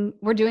doing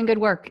good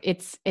work.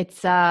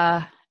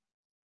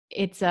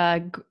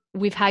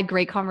 We've had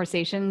great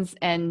conversations,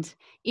 and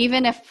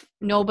even if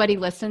nobody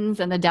listens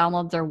and the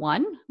downloads are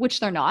 1, which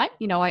they're not,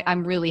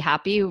 I'm really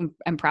happy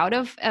and proud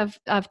of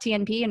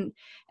TNP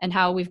and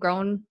how we've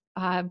grown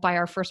by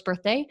our first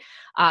birthday.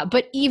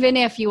 But even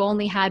if you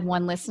only had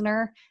 1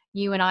 listener,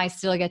 you and I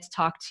still get to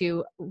talk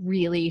to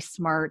really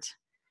smart,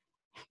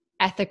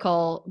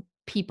 ethical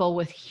people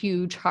with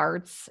huge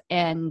hearts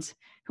and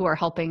who are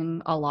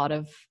helping a lot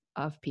of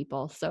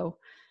people. So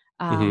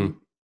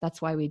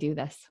that's why we do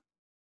this.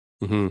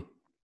 Mm-hmm.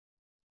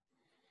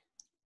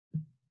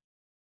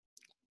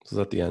 So is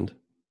that the end?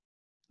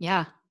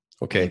 Yeah.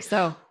 Okay. I think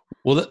so.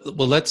 Well,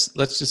 let's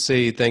just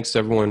say thanks to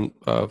everyone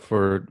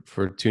for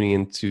tuning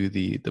into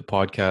the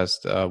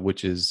podcast,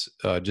 which is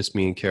just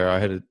me and Kara. I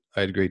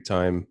had a great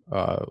time.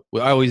 I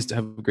always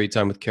have a great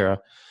time with Kara,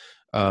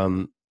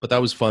 but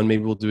that was fun.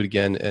 Maybe we'll do it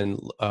again, and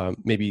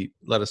maybe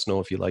let us know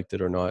if you liked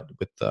it or not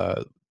with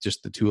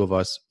just the 2 of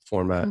us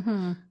format,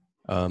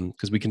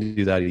 because we can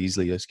do that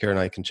easily. As Kara and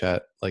I can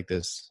chat like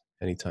this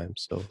anytime.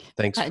 So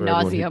thanks for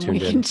everyone who tuned in. We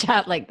can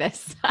chat like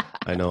this.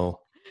 I know.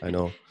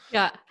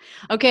 Yeah.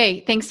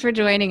 Okay. Thanks for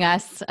joining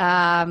us.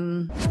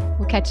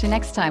 We'll catch you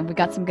next time. We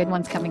got some good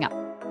ones coming up.